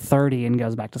he's like 30 and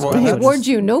goes back to school. Well, I So that's- award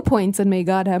you no points and may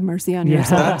God have mercy on your Yeah.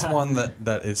 soul. That's one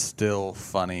that is still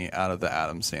funny out of the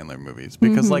Adam Sandler movies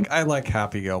because like I like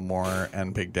Happy Gilmore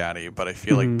and Big Daddy, but I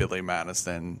feel like Billy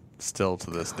Madison still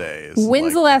to this day is. When's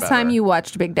like, the last better. time you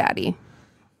watched Big Daddy?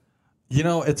 You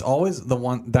know, it's always the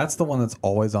one. That's the one that's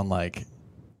always on like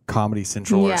Comedy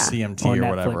Central Yeah. or CMT Or or,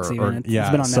 Netflix whatever. even. Or, It's yeah,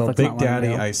 been on so Netflix Big not long Daddy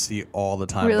ago. I see all the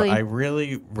time, Really? but I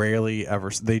really rarely ever.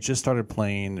 They just started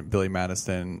playing Billy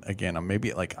Madison again on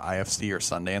maybe at like IFC or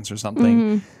Sundance or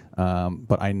something,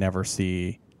 but I never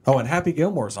see. Oh, and Happy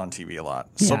Gilmore's on TV a lot.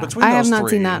 So Yeah. between I those have not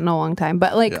three, seen that in a long time.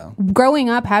 But like Yeah. growing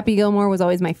up, Happy Gilmore was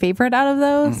always my favorite out of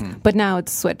those. But now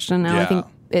it's switched, and now I Yeah. think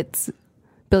it's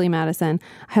Billy Madison.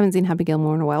 I haven't seen Happy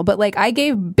Gilmore in a while, but like I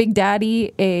gave Big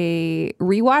Daddy a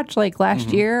rewatch like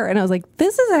last year, and I was like,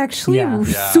 this is actually Yeah.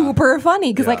 super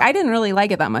funny because like Yeah. I didn't really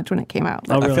like it that much when it came out.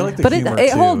 Oh, I really? feel like the But it humor,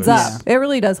 too, holds is- up. It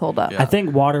really does hold up. Yeah. I think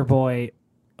Waterboy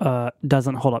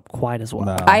doesn't hold up quite as well.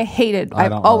 No. I've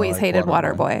don't always like hated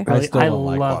Waterboy. Waterboy. I still I don't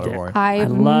like loved it. Waterboy. I've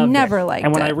loved never it. liked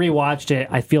And when it. I rewatched it,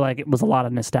 I feel like it was a lot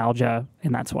of nostalgia,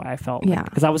 and that's why I felt Yeah.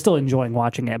 because I was still enjoying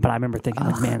watching it, but I remember thinking,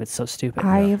 like, man, it's so stupid.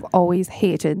 I've always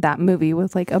hated that movie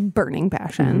with like a burning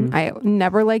passion. I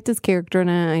never liked his character in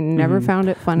it. I never found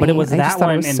it funny. but it was I just that thought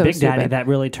one it was and so Big Daddy stupid. that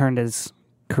really turned his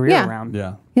career Yeah. around.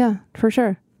 Yeah. Yeah, for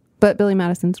sure. But Billy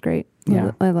Madison's great.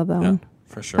 Yeah. I love that one.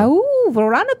 for sure. Oh,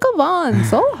 Veronica Vaughn,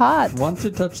 so hot. Want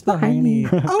to touch the hiney.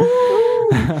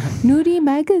 Nudie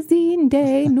magazine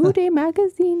day, nudie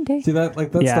magazine day. See that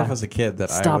Yeah. stuff as a kid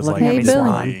that I Stop was like, looking at I me, didn't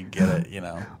Swan. really get it, you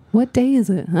know. What day is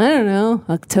it? I don't know.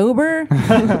 October?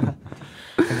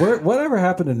 Whatever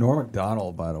happened to Norm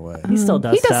Macdonald, by the way? He still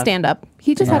does He does stuff. stand up.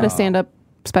 He just had Yeah. a stand up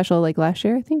special like last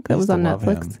year, I think. That I was used on to love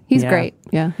Netflix. him. He's Yeah. great.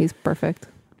 Yeah, he's perfect.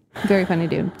 Very funny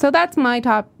dude. So that's my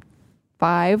top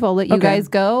 5. I'll let you Okay. guys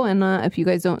go. And if you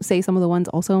guys don't say some of the ones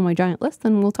also on my giant list,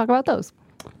 then we'll talk about those.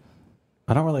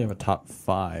 I don't really have a top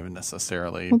 5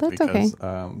 necessarily. Well, that's because,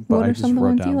 okay. But What I are just some of the wrote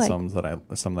ones you down like?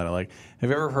 some that I like. Have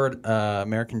you ever heard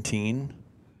American Teen?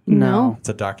 No. It's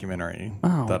a documentary.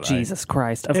 Oh, that Jesus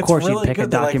Christ. Of It's course really you pick a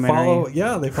good. They, like,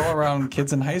 documentary. they follow around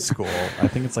kids in high school. I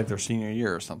think it's like their senior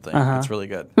year or something. Uh-huh. It's really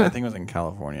good. I think it was in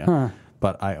California.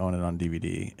 But I own it on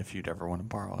DVD if you'd ever want to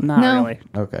borrow it. Not No. really.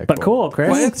 Okay. But cool, Chris.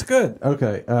 Well, it's good.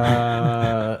 Okay.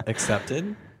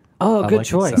 Accepted. Oh, I good like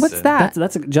choice. Accepted. What's that?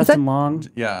 That's Justin Long.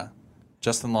 Yeah.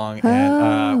 Justin Long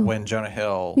and when Jonah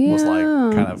Hill was like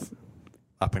Yeah. kind of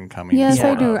up and coming. Yes,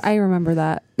 Yeah. I do. I remember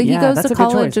that. He Yeah, goes that's to a good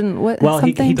college choice. and what? Well, he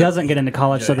something? doesn't get into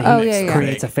college, so that Oh, he yeah, yeah.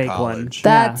 creates a fake College.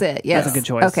 one. That's Yeah. it. Yes. That's a good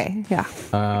choice. Okay.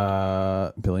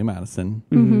 Yeah. Billy Madison.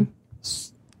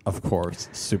 Of course.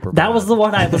 Super. That was the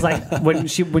one I was like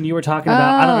when you were talking about.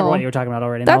 I don't remember Oh. what you were talking about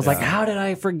already. And I was like, That's- how did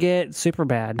I forget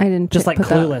Superbad? I didn't just put like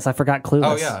that- Clueless. I forgot Clueless.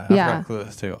 Oh, yeah. I Yeah. forgot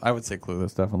Clueless, too. I would say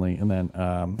Clueless, definitely. And then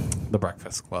The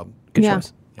Breakfast Club. Good Yeah.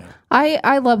 choice.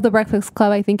 I love The Breakfast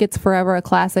Club. I think it's forever a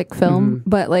classic film,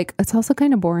 but like it's also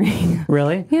kind of boring.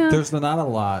 Really? Yeah. There's not a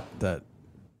lot that...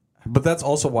 But that's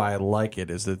also why I like it,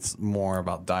 is it's more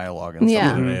about dialogue and Yeah.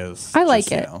 stuff than it is. I like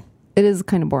just, you it. know. It is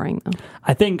kind of boring though.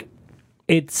 I think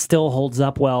it still holds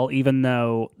up well, even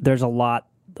though there's a lot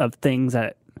of things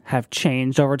that have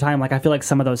changed over time. Like I feel like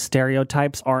some of those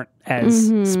stereotypes aren't as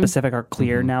specific or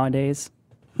clear nowadays.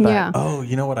 But- Yeah. Oh,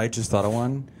 you know what? I just thought of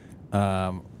one.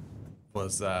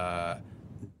 Was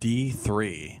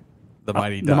D3, the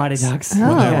Mighty Ducks. The Mighty Ducks.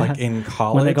 When they're Yeah. like in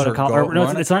college. When they go to or college, no,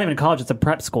 run- it's not even college; it's a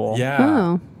prep school. Yeah.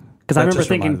 Oh. Because I That remember just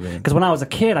thinking, reminded me. because when I was a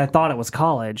kid, I thought it was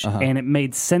college, and it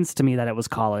made sense to me that it was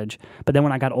college. But then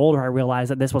when I got older, I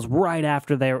realized that this was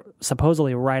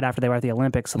supposedly right after they were at the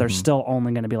Olympics, so they're still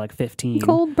only going to be like 15.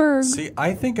 Goldberg. See,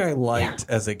 I think I liked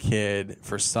as a kid,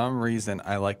 for some reason,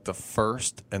 I liked the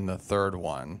first and the third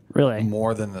one Really?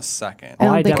 more than the second. I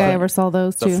don't I think I definitely- ever saw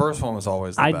those The two. first one was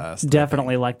always the I best.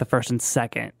 definitely liked the first and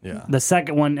second. Yeah. The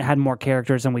second one had more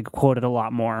characters and we quoted a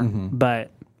lot more.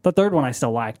 But the third one I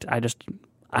still liked.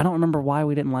 I don't remember why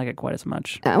we didn't like it quite as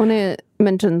much. I want to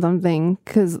mention something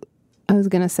because I was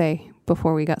going to say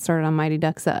before we got started on Mighty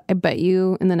Ducks, I bet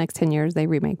you in the next 10 years they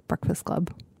remake Breakfast Club.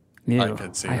 Ew, I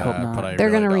could see I that, hope not. but I They're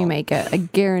really going to don't. remake it. I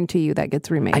guarantee you that gets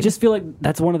remade. I just feel like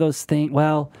that's one of those things.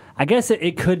 Well, I guess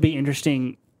it could be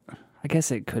interesting. I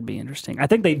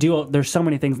think they do. There's so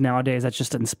many things nowadays that's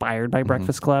just inspired by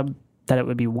Breakfast Club that it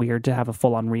would be weird to have a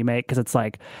full on remake because it's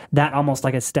like that almost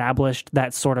like established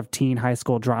that sort of teen high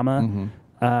school drama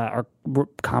or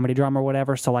comedy drama or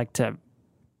whatever. So like to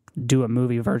do a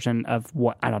movie version of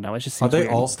what I don't know. It just Are seems they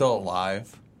weird. all still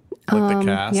alive? Like the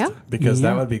cast? yeah. Because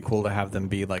Yeah. that would be cool to have them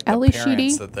be like the Ali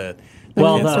parents Sheedy? that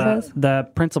Well, kids are- the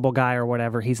principal guy or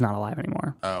whatever, he's not alive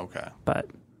anymore. Oh, okay. But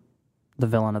the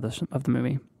villain of the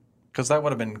movie. Because that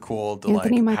would have been cool to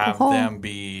Anthony like Michael have Hall. them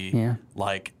be Yeah.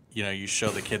 like, you know, you show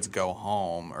the kids go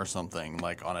home or something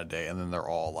like on a day, and then they're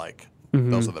all like,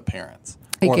 those are the parents.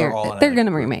 Or they're all in they're a going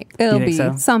to group. remake. It'll think be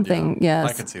so? something. I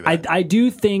Yes. could see that. I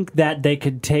do think that they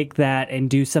could take that and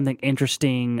do something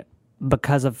interesting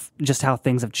because of just how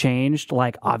things have changed.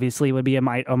 Like, obviously, it would be a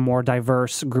more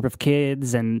diverse group of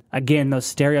kids. And again, those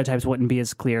stereotypes wouldn't be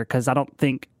as clear because I don't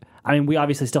think. I mean, we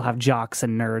obviously still have jocks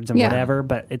and nerds and Yeah. whatever,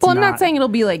 but it's Well, I'm not saying it'll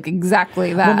be like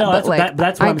exactly that. Well, no, but like,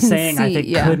 that's what I'm can saying. I see- think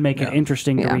yeah. could make it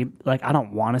interesting to Yeah. like. I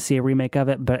don't want to see a remake of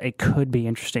it, but it could be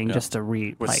interesting just to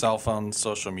read. With Like, cell phones,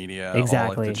 social media,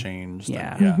 Exactly. all like the change.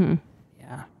 Yeah. Yeah. Mm-hmm.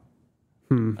 yeah,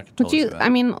 I could But totally you, see that. I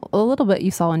mean, a little bit you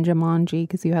saw in Jumanji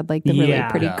because you had like the really Yeah.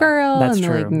 pretty Yeah. girl That's and the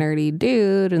like true. nerdy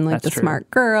dude and like That's the true.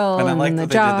 smart girl and I like the that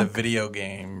they jock. did the video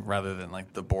game rather than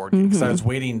like the board game. Because I was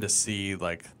waiting to see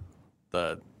like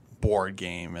the board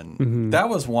game, and that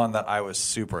was one that I was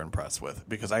super impressed with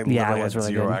because I Yeah, literally it was had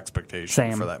really zero good. expectation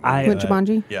Same. for that I- movie. With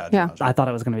Jumanji? Yeah, Yeah. Jumanji. I thought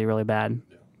it was going to be really bad,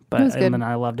 but It was good. and then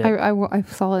I loved it. I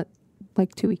saw it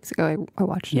like 2 weeks ago. I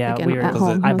watched Yeah, it again we were- at Does it-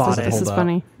 home. I was bought like, it. This is Hold up.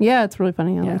 funny. Yeah, it's really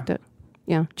funny. I Yeah. liked it.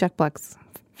 Yeah, Jack Black's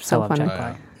so love funny. Jack Oh,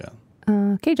 Black.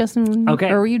 yeah. Okay, Justin. Okay.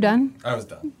 Or were you done? I was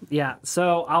done. Yeah,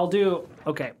 so I'll do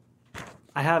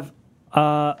I have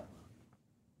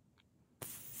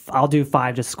I'll do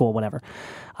 5 just school whatever.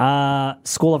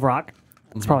 School of Rock.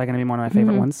 It's probably going to be one of my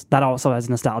favorite ones. That also has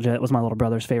nostalgia. It was my little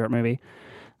brother's favorite movie.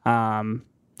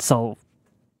 So,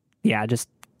 yeah, just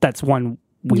that's one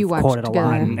we've watched quoted a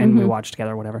lot together. and we watched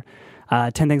together or whatever.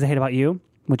 10 Things I Hate About You,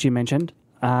 which you mentioned,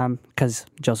 because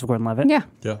Joseph Gordon-Levitt. Yeah.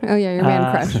 Yeah. Oh yeah, your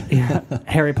man crush. Yeah.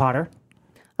 Harry Potter.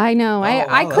 I know. I wow,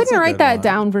 that's couldn't a write good that one.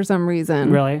 down for some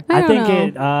reason. Really? I think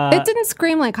don't know. it. It didn't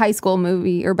scream like high school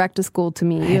movie or back to school to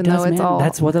me, even does, though it's man. all.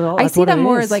 That's what it all. I that's see what that it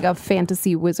more is. as like a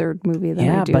fantasy wizard movie than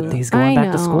Yeah, I do. but he's going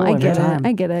back to school I every get time. it.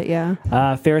 I get it.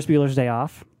 Yeah. Ferris Bueller's Day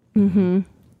Off.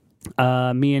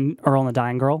 Mm-hmm. Me and Earl and the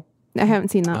Dying Girl. I haven't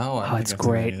seen that. Oh, I Oh, don't it's think I've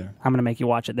seen that great. either. I'm gonna make you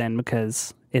watch it then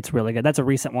because it's really good. That's a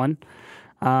recent one.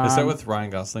 Is that with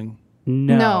Ryan Gosling?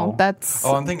 No, That's.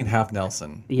 Oh, I'm thinking Half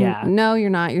Nelson. yeah, No, you're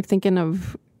not. You're thinking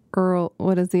of Earl.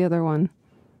 What is the other one?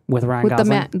 with Ryan With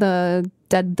Gosling.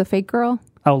 the fake girl.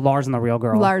 Oh, Lars and the Real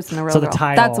Girl. Lars and the Real so Girl. the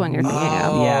title. That's one you're thinking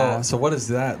of. Oh, Yeah. So what is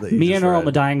that? You Me just and Earl read? and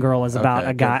the Dying Girl is about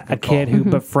Okay, a guy, good a kid call. who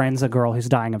befriends a girl who's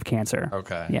dying of cancer.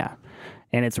 Okay. Yeah,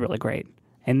 and it's really great.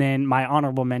 And then my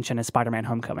honorable mention is Spider-Man: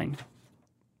 Homecoming,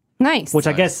 Nice. which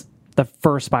I guess the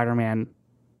first Spider-Man.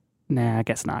 Nah, I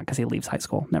guess not because he leaves high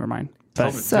school. Never mind.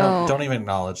 But Don't even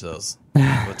acknowledge those.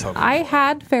 With Tobey. I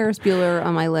had Ferris Bueller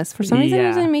on my list. For some reason, it Yeah.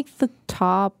 doesn't make the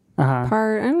top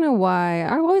part. I don't know why.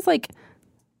 I always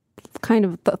kind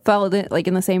of felt it like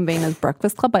in the same vein as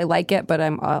Breakfast Club. I like it, but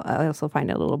I also find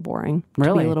it a little boring. To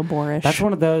Really? be a little boorish. That's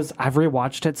one of those I've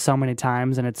rewatched it so many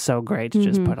times and it's so great to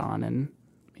just put on and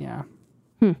yeah.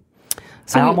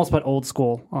 So I we- almost put Old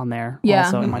School on there yeah,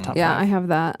 also in my top yeah, 5. I have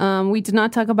that. We did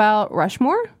not talk about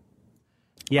Rushmore,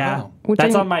 Yeah. Oh. which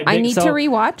That's I, on my I big, need so to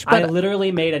rewatch. I But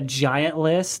literally made a giant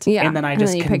list yeah, and then I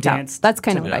just you picked out. condensed. That's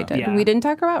kind of what I Yeah. did. Yeah. We didn't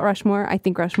talk about Rushmore. I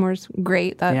think Rushmore's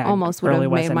great. That Yeah, almost would early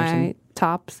have Wes made my Anderson.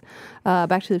 tops.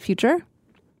 Back to the Future,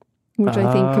 which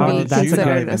I think Oh, can be that's a good-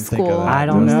 considered even a think of school that. I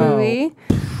don't know. movie.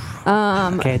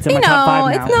 Okay, it's in You my top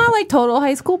 5 now. it's not like total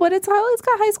high school, but it's got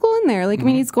high school in there. Like, I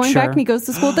mean, he's going Sure. back and he goes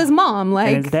to school with his mom.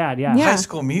 Like, and his dad, yeah. Yeah. High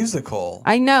School Musical.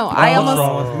 I know. I What's almost.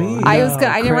 wrong with me? I was gonna.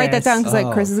 I didn't write that Chris. down because like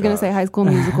Oh, Chris is gonna God. say High School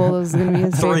Musical. Those are gonna be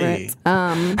his 3. favorites.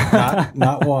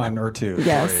 not 1 or 2.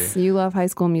 Yes, you love High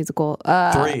School Musical.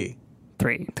 3.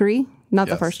 3. 3, not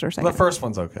the Yes. first or second. The first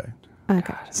one's okay.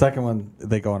 Okay, Second one,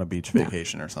 they go on a beach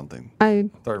vacation or something. they're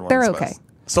Third one's okay. best.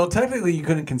 So technically, you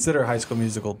couldn't consider High School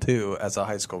Musical 2 as a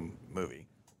high school movie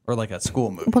or like a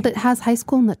school movie. But it has high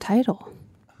school in the title.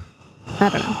 I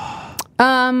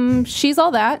don't know. She's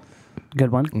All That.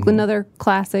 Good one. Another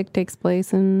classic, takes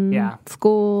place in Yeah.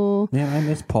 school. Yeah, I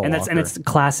miss Paul And Walker. it's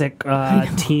classic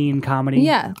teen comedy.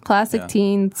 Yeah, classic Yeah.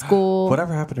 teen school.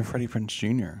 Whatever happened to Freddie Prinze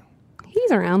Jr.?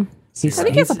 He's around. He's, I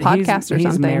think he has a podcast or he's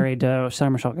something. married to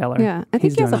Sarah Michelle Gellar. Yeah, I think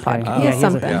He's he has doing a podcast. okay. He has Yeah,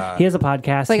 something. Yeah. He has a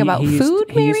podcast. Like about he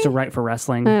food, He used to maybe? write for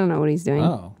wrestling. I don't know what he's doing.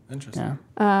 Oh, interesting.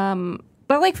 Yeah.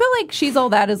 But like, feel like She's All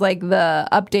That is like the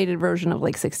updated version of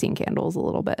like 16 Candles a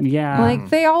little bit. Yeah. Like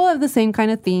they all have the same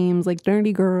kind of themes, like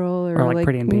Dirty Girl or, like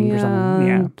Pretty in Pink or something.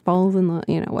 Yeah. Falls in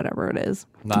the whatever it is.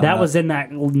 Not That enough. was in that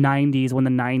 90s when the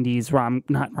 90s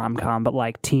not rom-com but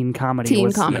like teen comedy Teen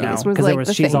was, comedies was, because like, there was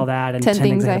the She's thing. All That and 10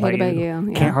 Things I Hate About You.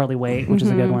 Yeah. Can't Hardly Wait, which is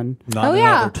a good one. Not Oh another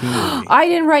yeah, teen movie. I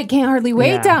didn't write Can't Hardly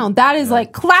Wait Yeah. down. That is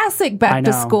like classic I back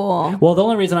know. to school. Well, the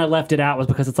only reason I left it out was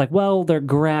because it's like, well, they're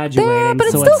graduating, but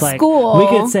it's so still it's like school. we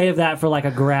could save that for like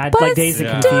a But like it's Dazed and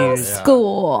Yeah. still Confused.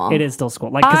 school. It is still school.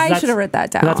 Like 'cause I that's- should have wrote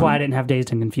that down. That's why I didn't have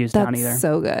Dazed and Confused down That's either.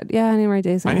 so good. Yeah, I didn't write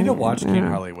Days. I need to watch Can't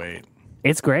Hardly Wait.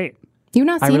 It's great. You've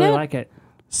not I seen really it? like it.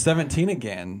 17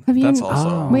 again. Have you- That's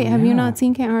also. Wait, have you yeah. not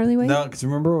seen Can't Hardly Wait? No, because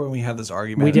remember when we had this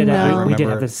argument? We did No. have we did remember-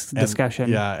 have this and- discussion.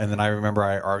 Yeah, and then I remember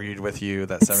I argued with you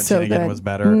that It's 17 so again good. was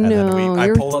better. And then No, I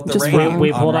you're pulled up the just rating. wrong.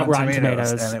 We pulled on up Rotten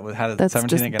Tomatoes. and it had That's 17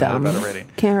 just again dumb. had a better rating.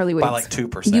 Can't Hardly Wait. By like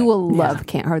 2%. You will love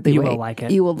Can't Hardly You Wait. will like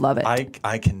it. You will love it.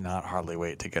 I cannot hardly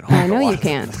wait to get home. I to know you watch it.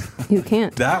 can't. You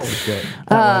can't. That was good.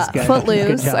 That was good. Good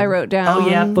Footloose, job. I wrote down. Oh,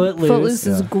 yeah, Footloose. Footloose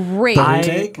is Yeah. great. The I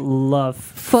remake? love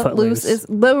Footloose is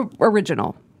the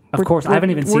original. Of course, I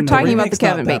haven't even seen We're the talking about the remake's not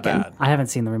Kevin that Bacon. bad. I haven't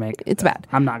seen the remake. It's bad.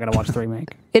 I'm not gonna watch the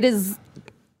remake. It is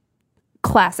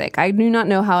classic. I do not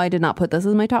know how I did not put this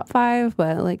as my top 5,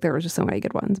 but like there were just so many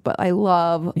good ones. But I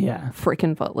love Yeah.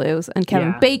 freaking Footloose. And Kevin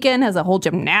Yeah. Bacon has a whole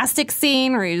gymnastics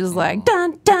scene where he's just like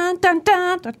dun dun dun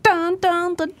dun dun dun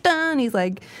dun dun dun. He's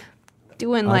like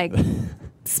doing like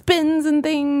spins and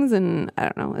things, and I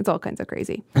don't know. It's all kinds of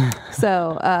crazy.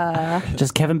 So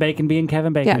Just Kevin Bacon being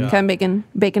Kevin Bacon. yeah, Kevin Bacon,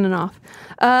 bacon and off.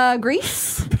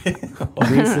 Grease.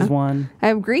 Grease is one. I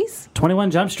have Grease.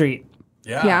 21 Jump Street.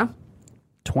 Yeah.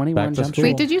 21 Back to Jump school. Street.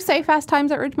 Wait, did you say Fast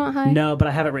Times at Ridgemont High? No, but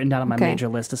I have it written down on my Okay. major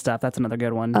list of stuff. That's another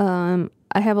good one.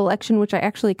 I have Election, which I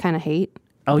actually kind of hate.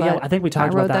 Oh yeah, But I think we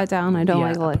talked I wrote about that down. I don't Yeah,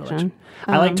 like I'll put election.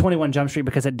 I like 21 Jump Street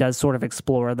because it does sort of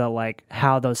explore the like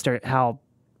how how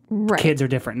Right. kids are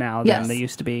different now Yes. than they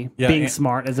used to be. Yeah, Being and-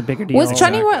 smart is a bigger deal. Was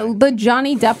Johnny Exactly. the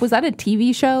Johnny Depp? Was that a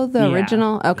TV show? The Yeah.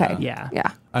 original? Okay. Yeah.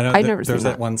 Yeah. I know. I've never seen there's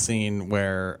that. that one scene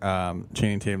where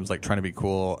Channing Tatum's like trying to be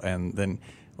cool, and then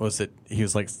he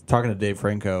was like talking to Dave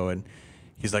Franco, and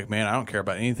he's like, "Man, I don't care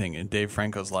about anything." And Dave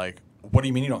Franco's like, "What do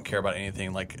you mean you don't care about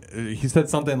anything?" Like he said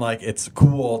something like, "It's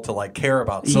cool to like care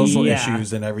about social Yeah.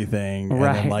 issues and everything." And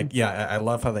Right. then like, yeah, I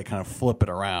love how they kind of flip it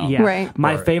around. Yeah. Right.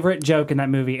 My Or- favorite joke in that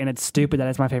movie, and it's stupid that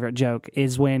it's my favorite joke,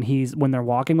 is when they're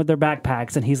walking with their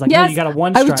backpacks and he's like, "No, Yes. you got a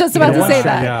one I strap." was just You got about a to one say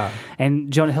strap." that. Yeah.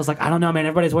 And Jonah Hill's like, "I don't know, man.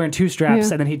 Everybody's wearing two straps."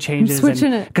 Yeah. And then he changes.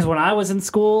 switching it. Because when I was in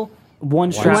school,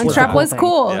 one strap One was strap the whole was thing.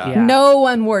 cool. Yeah. No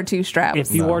one wore two straps.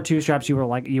 If you wore two straps, you were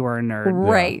a nerd.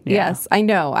 Right. Yeah. Yes. I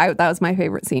know. That was my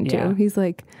favorite scene too. Yeah. He's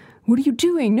like, "What are you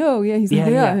doing?" No. Yeah. He's Yeah,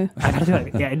 like, yeah. I gotta do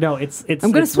it. Yeah, no, it's.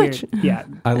 I'm gonna it's weird. switch. Yeah.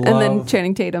 I love And then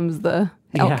Channing Tatum's the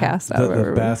Yeah. outcast. out of the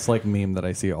everybody. best like meme that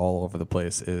I see all over the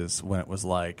place is when it was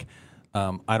like,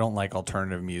 I don't like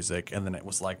alternative music, and then it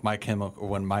was like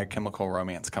when My Chemical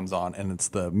Romance comes on, and it's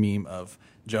the meme of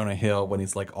Jonah Hill when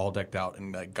he's like all decked out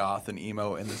in like goth and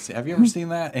emo. And have you ever seen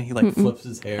that? And he like flips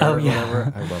his hair Oh, or yeah.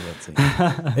 whatever. I love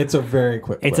that scene. It's a very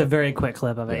quick. It's a clip. very quick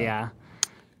clip of it. Yeah.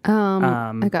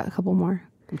 I got a couple more.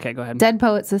 Okay, go ahead. Dead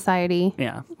Poet Society.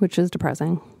 Yeah. Which is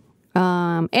depressing.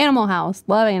 Animal House.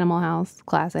 Love Animal House.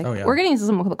 Classic. Oh, yeah. We're getting into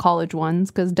some of the college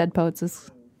ones because Dead Poets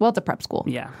is, well, it's a prep school.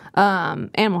 Yeah.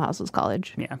 Animal House is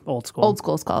college. Yeah. Old school. Old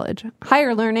school is college.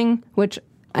 Higher Learning, which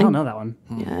I don't know that one.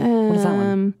 What is that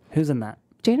one? Who's in that?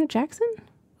 Janet Jackson,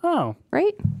 Oh,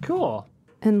 right? cool.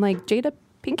 And like Jada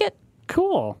Pinkett,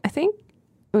 Cool. I think.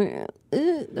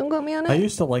 Don't quote me on I it.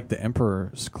 used to like the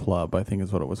Emperor's Club. I think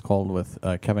is what it was called with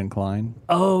Kevin Kline.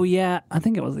 Oh yeah, I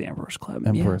think it was the Emperor's Club.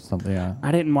 Emperor Yeah. something. Yeah.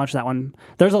 I didn't watch that one.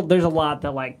 There's a lot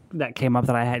that came up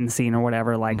that I hadn't seen or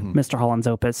whatever, like Mr. Holland's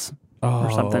Opus or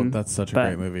something. That's such a But-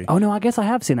 great movie. Oh no, I guess I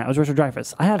have seen that. It was Richard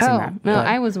Dreyfuss. I have seen Oh, that. no, but-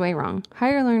 I was way wrong.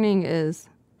 Higher Learning is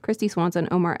Christy Swanson,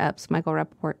 Omar Epps, Michael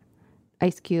Rappaport,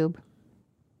 Ice Cube.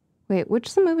 Wait, which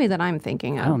is the movie that I'm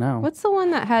thinking of? I don't know. What's the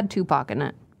one that had Tupac in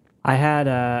it? I had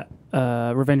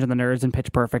Revenge of the Nerds and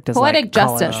Pitch Perfect as Poetic like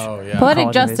college. Justice. Oh, yeah. Poetic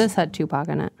College Justice movies. had Tupac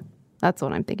in it. That's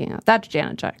what I'm thinking of. That's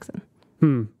Janet Jackson.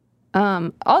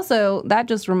 Also, that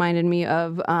just reminded me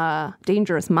of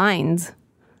Dangerous Minds.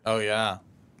 Oh yeah.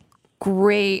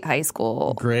 Great high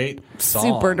school. Great song.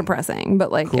 Super depressing,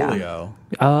 but like, yeah. Coolio.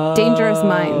 Oh, Dangerous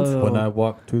Minds. When I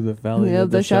walk through the valley Of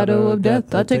the shadow of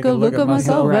death, I take a look at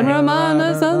myself and remind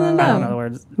myself that I don't know the I'm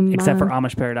words except for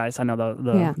Amish Paradise. I know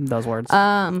Yeah. those words.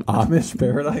 Amish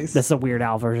Paradise. This is a Weird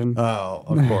Al version. Oh,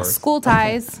 of course. School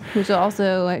Ties, which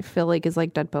also I feel like is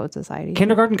like Dead Poet Society.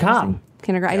 Kindergarten Cop.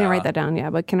 Kindergarten. I didn't write that down,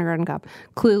 yeah, but Kindergarten Cop.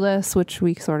 Clueless, which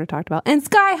we sort of talked about, and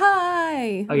Sky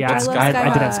High. Oh yeah, I love I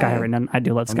did have Sky High written down. I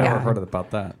do love Sky Never High. heard about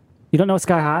that. You don't know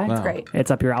Sky High? No. Great. It's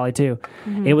up your alley too.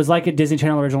 It was like a Disney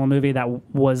Channel original movie that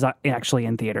was actually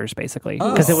in theaters, basically,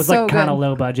 because it was So like kind of good.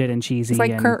 low budget and cheesy. It's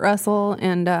like and, Kurt Russell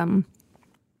and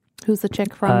who's the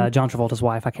chick from John Travolta's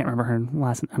wife. I can't remember her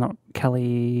last. I don't.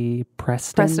 Kelly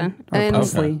Preston. Preston. Or And-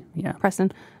 Presley. Yeah.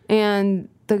 Preston and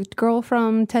the girl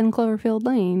from 10 Cloverfield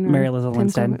Lane. or Mary Elizabeth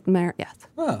 10 Winstead. Yes,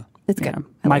 Huh. it's Yeah. good.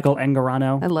 I Michael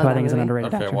Angarano, I love who I that think is an movie.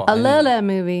 underrated Okay, actor. well, I love that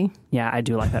movie. Yeah, I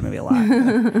do like that movie a lot.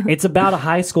 It's about a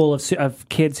high school of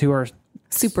kids who are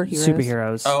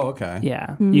superheroes. Oh, okay.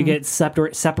 Yeah, you get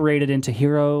separated into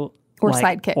hero Or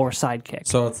sidekick. or sidekick.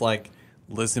 So it's like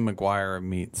Lizzie McGuire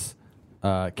meets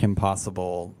Kim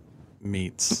Possible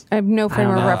meets. I have no frame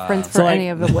of don't know. reference for So, like- any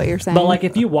of what you're saying. But like,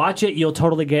 if you watch it, you'll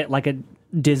totally get like a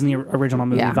Disney original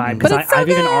movie Yeah. vibe. But Because it's so I've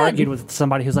even good. argued with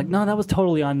somebody who's like, "No, that was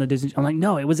totally on the Disney." I'm like,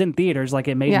 "No, it was in theaters. Like,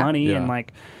 it made Yeah. money Yeah. and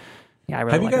like." Yeah, I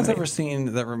really Have you like guys the movie. ever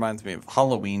seen? That reminds me of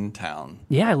Halloween Town.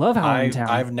 Yeah, I love Halloween Town.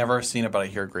 I've never seen it, but I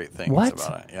hear great things What?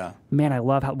 about it. Yeah. Man, I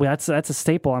love how that's a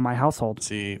staple in my household.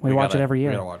 See, we watch gotta- it every We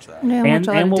year. gotta watch that. yeah,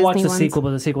 And we'll watch the Disney sequel,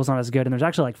 but the sequel's not as good. And there's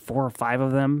actually like 4 or 5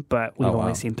 of them, but we've Oh, wow.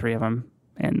 only seen 3 of them,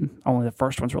 and only the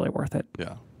first one's really worth it.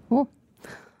 Yeah. Cool.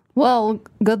 Well,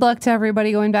 good luck to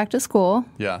everybody going back to school.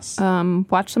 Yes.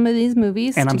 Watch some of these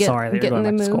movies. And to I'm get, sorry that you're get in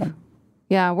going the back to move. school.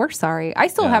 Yeah, we're sorry. I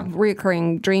still Yeah. have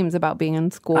reoccurring dreams about being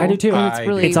in school. I do too. And it's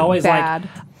really It's always bad.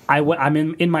 like I'm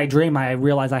in my dream. I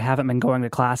realize I haven't been going to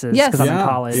classes Yes. because I'm Yeah. in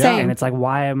college, Same. and it's like,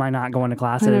 why am I not going to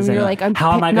classes? And you're And like, I'm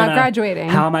how am I not gonna, graduating.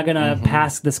 How am I going to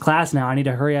pass this class now? I need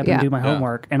to hurry up Yeah. and do my Yeah.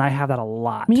 homework, and I have that a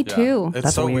lot. Me Yeah. too. It's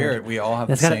That's so weird. weird. We all have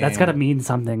That's the got same. that's got to mean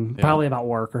something, probably about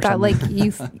work or That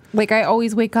something. like I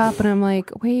always wake up and I'm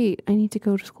like, wait, I need to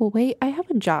go to school. Wait, I have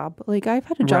a job. Like I've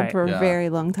had a job Right. for a Yeah. very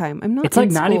long time. I'm not. It's like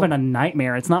in not school. even a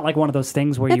nightmare. It's not like one of those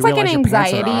things where It's you like an realize your pants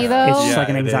are anxiety, off. though. It's just Yeah, like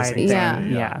an it is anxiety thing. anxiety,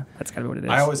 Yeah. That's kind of what it is.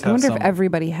 I always I have wonder some. if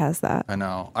everybody has that. I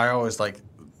know. I always like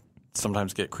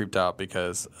sometimes get creeped out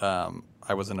because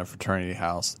I was in a fraternity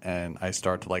house and I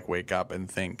start to like wake up and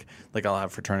think like I'll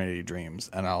have fraternity dreams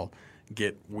and I'll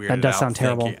get weirded That does out sound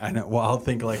terrible. thinking- I know. Well, I'll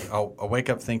think like I'll wake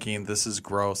up thinking this is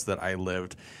gross that I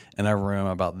lived in a room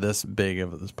about this big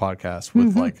of this podcast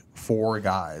with like 4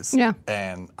 guys. Yeah.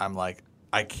 And I'm like,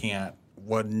 I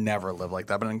would never live like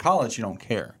that. But in college, you don't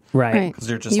care. Right. Right. Because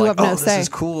you're just You like, have no oh, this say. is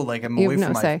cool. Like, I'm You away have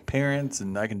from no my say. parents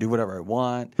and I can do whatever I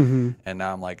want. Mm-hmm. And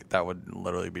now I'm like, that would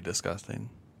literally be disgusting.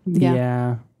 Yeah.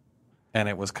 Yeah. And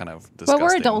it was kind of disgusting. But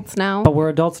we're adults now. But we're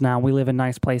adults now. We live in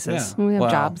nice places. Yeah. we have Wow.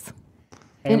 jobs.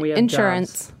 And we have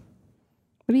insurance. jobs.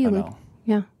 What do you I like? know.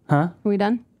 Yeah. Huh? Are we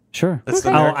done? Sure. It's the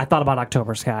Oh, American- I thought about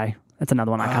October Sky. That's another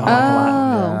one I kind of like a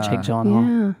lot. Oh. Jake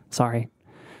Gyllenhaal. Yeah. Sorry.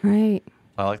 Right.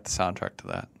 I like the soundtrack to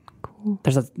that.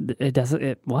 There's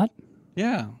what?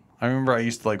 Yeah. I remember I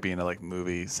used to like being into like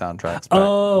movie soundtracks.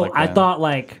 Oh, like I when- thought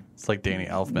like it's like Danny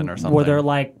Elfman or something. were there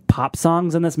like pop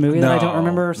songs in this movie that I don't No,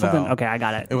 remember or something? no. Okay, I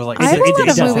got it. It was like I have a lot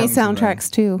of does movie sound to me. soundtracks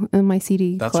too in my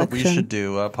CD That's collection. what we should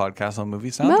do, a podcast on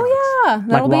movie soundtracks. Oh yeah, like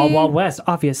that'll Wild be. Wild West,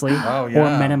 obviously. Oh, Or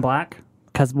yeah. Men in Black,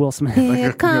 because Will Smith.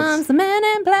 Here comes the Man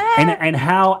in Black. And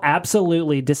how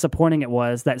absolutely disappointing it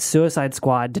was that Suicide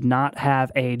Squad did not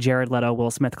have a Jared Leto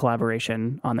Will Smith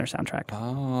collaboration on their soundtrack.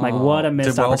 Like what a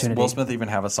missed Did opportunity. Will Smith even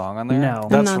have a song on there? No.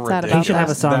 That's I'm not sad about ridiculous. He should have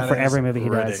a song That for is every movie he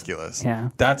does. ridiculous. Yeah.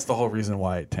 That's the whole reason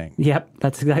why it tanked. Yep,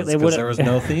 that's exactly Because there was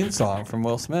no theme song from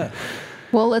Will Smith.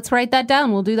 Well, let's write that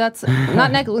down. We'll do that.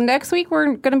 Not next week.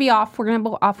 We're going to be off. We're going to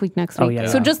have an off week next week. Oh, yeah.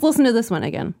 So just listen to this one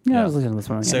again. Yeah, I Yeah. was listening to this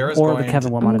one again. Sarah's or going the Kevin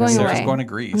to- Wilmot I'm going interview. away. Sarah's going to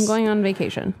Greece. I'm going on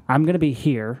vacation. I'm gonna be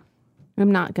here.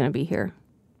 I'm not going to be here.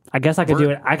 I guess I could do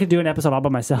it. I could do an episode all by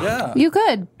myself. Yeah. You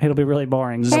could. It'll be really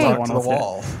boring. Just No talk one to the wants it.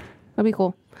 wall. That'd be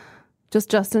cool. Just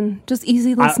Justin. Just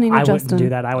easy listening I to Justin. wouldn't do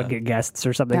that. I would get guests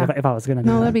or something Yeah. if I was gonna do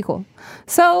No, that. that'd be cool.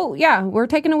 So yeah, we're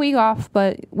taking a week off,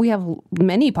 but we have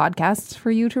many podcasts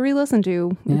for you to re-listen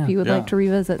to Yeah. if you would Yeah. like to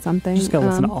revisit something. Just go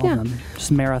listen to all yeah. of them.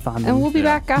 Just marathon them. And we'll be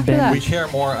back after Ben, that. We care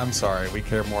more. I'm sorry. We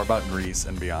care more about Greece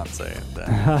and Beyonce than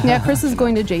Yeah, Chris is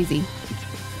going to Jay-Z,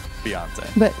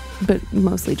 Beyonce. but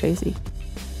mostly Jay-Z.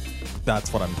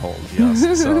 That's what I'm told. Yes.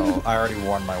 So I already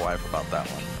warned my wife about that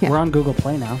one. Yeah. We're on Google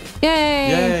Play now.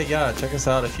 Yay! Yeah. Check us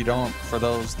out. If you don't, for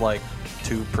those like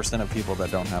 2% of people that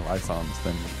don't have iPhones,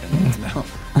 then you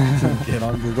can get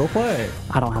on Google Play.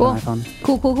 I don't have Cool. an iPhone.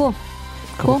 Cool.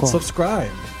 Cool.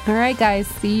 Subscribe. All right, guys.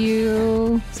 See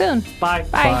you soon. Bye.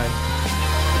 Bye. Bye.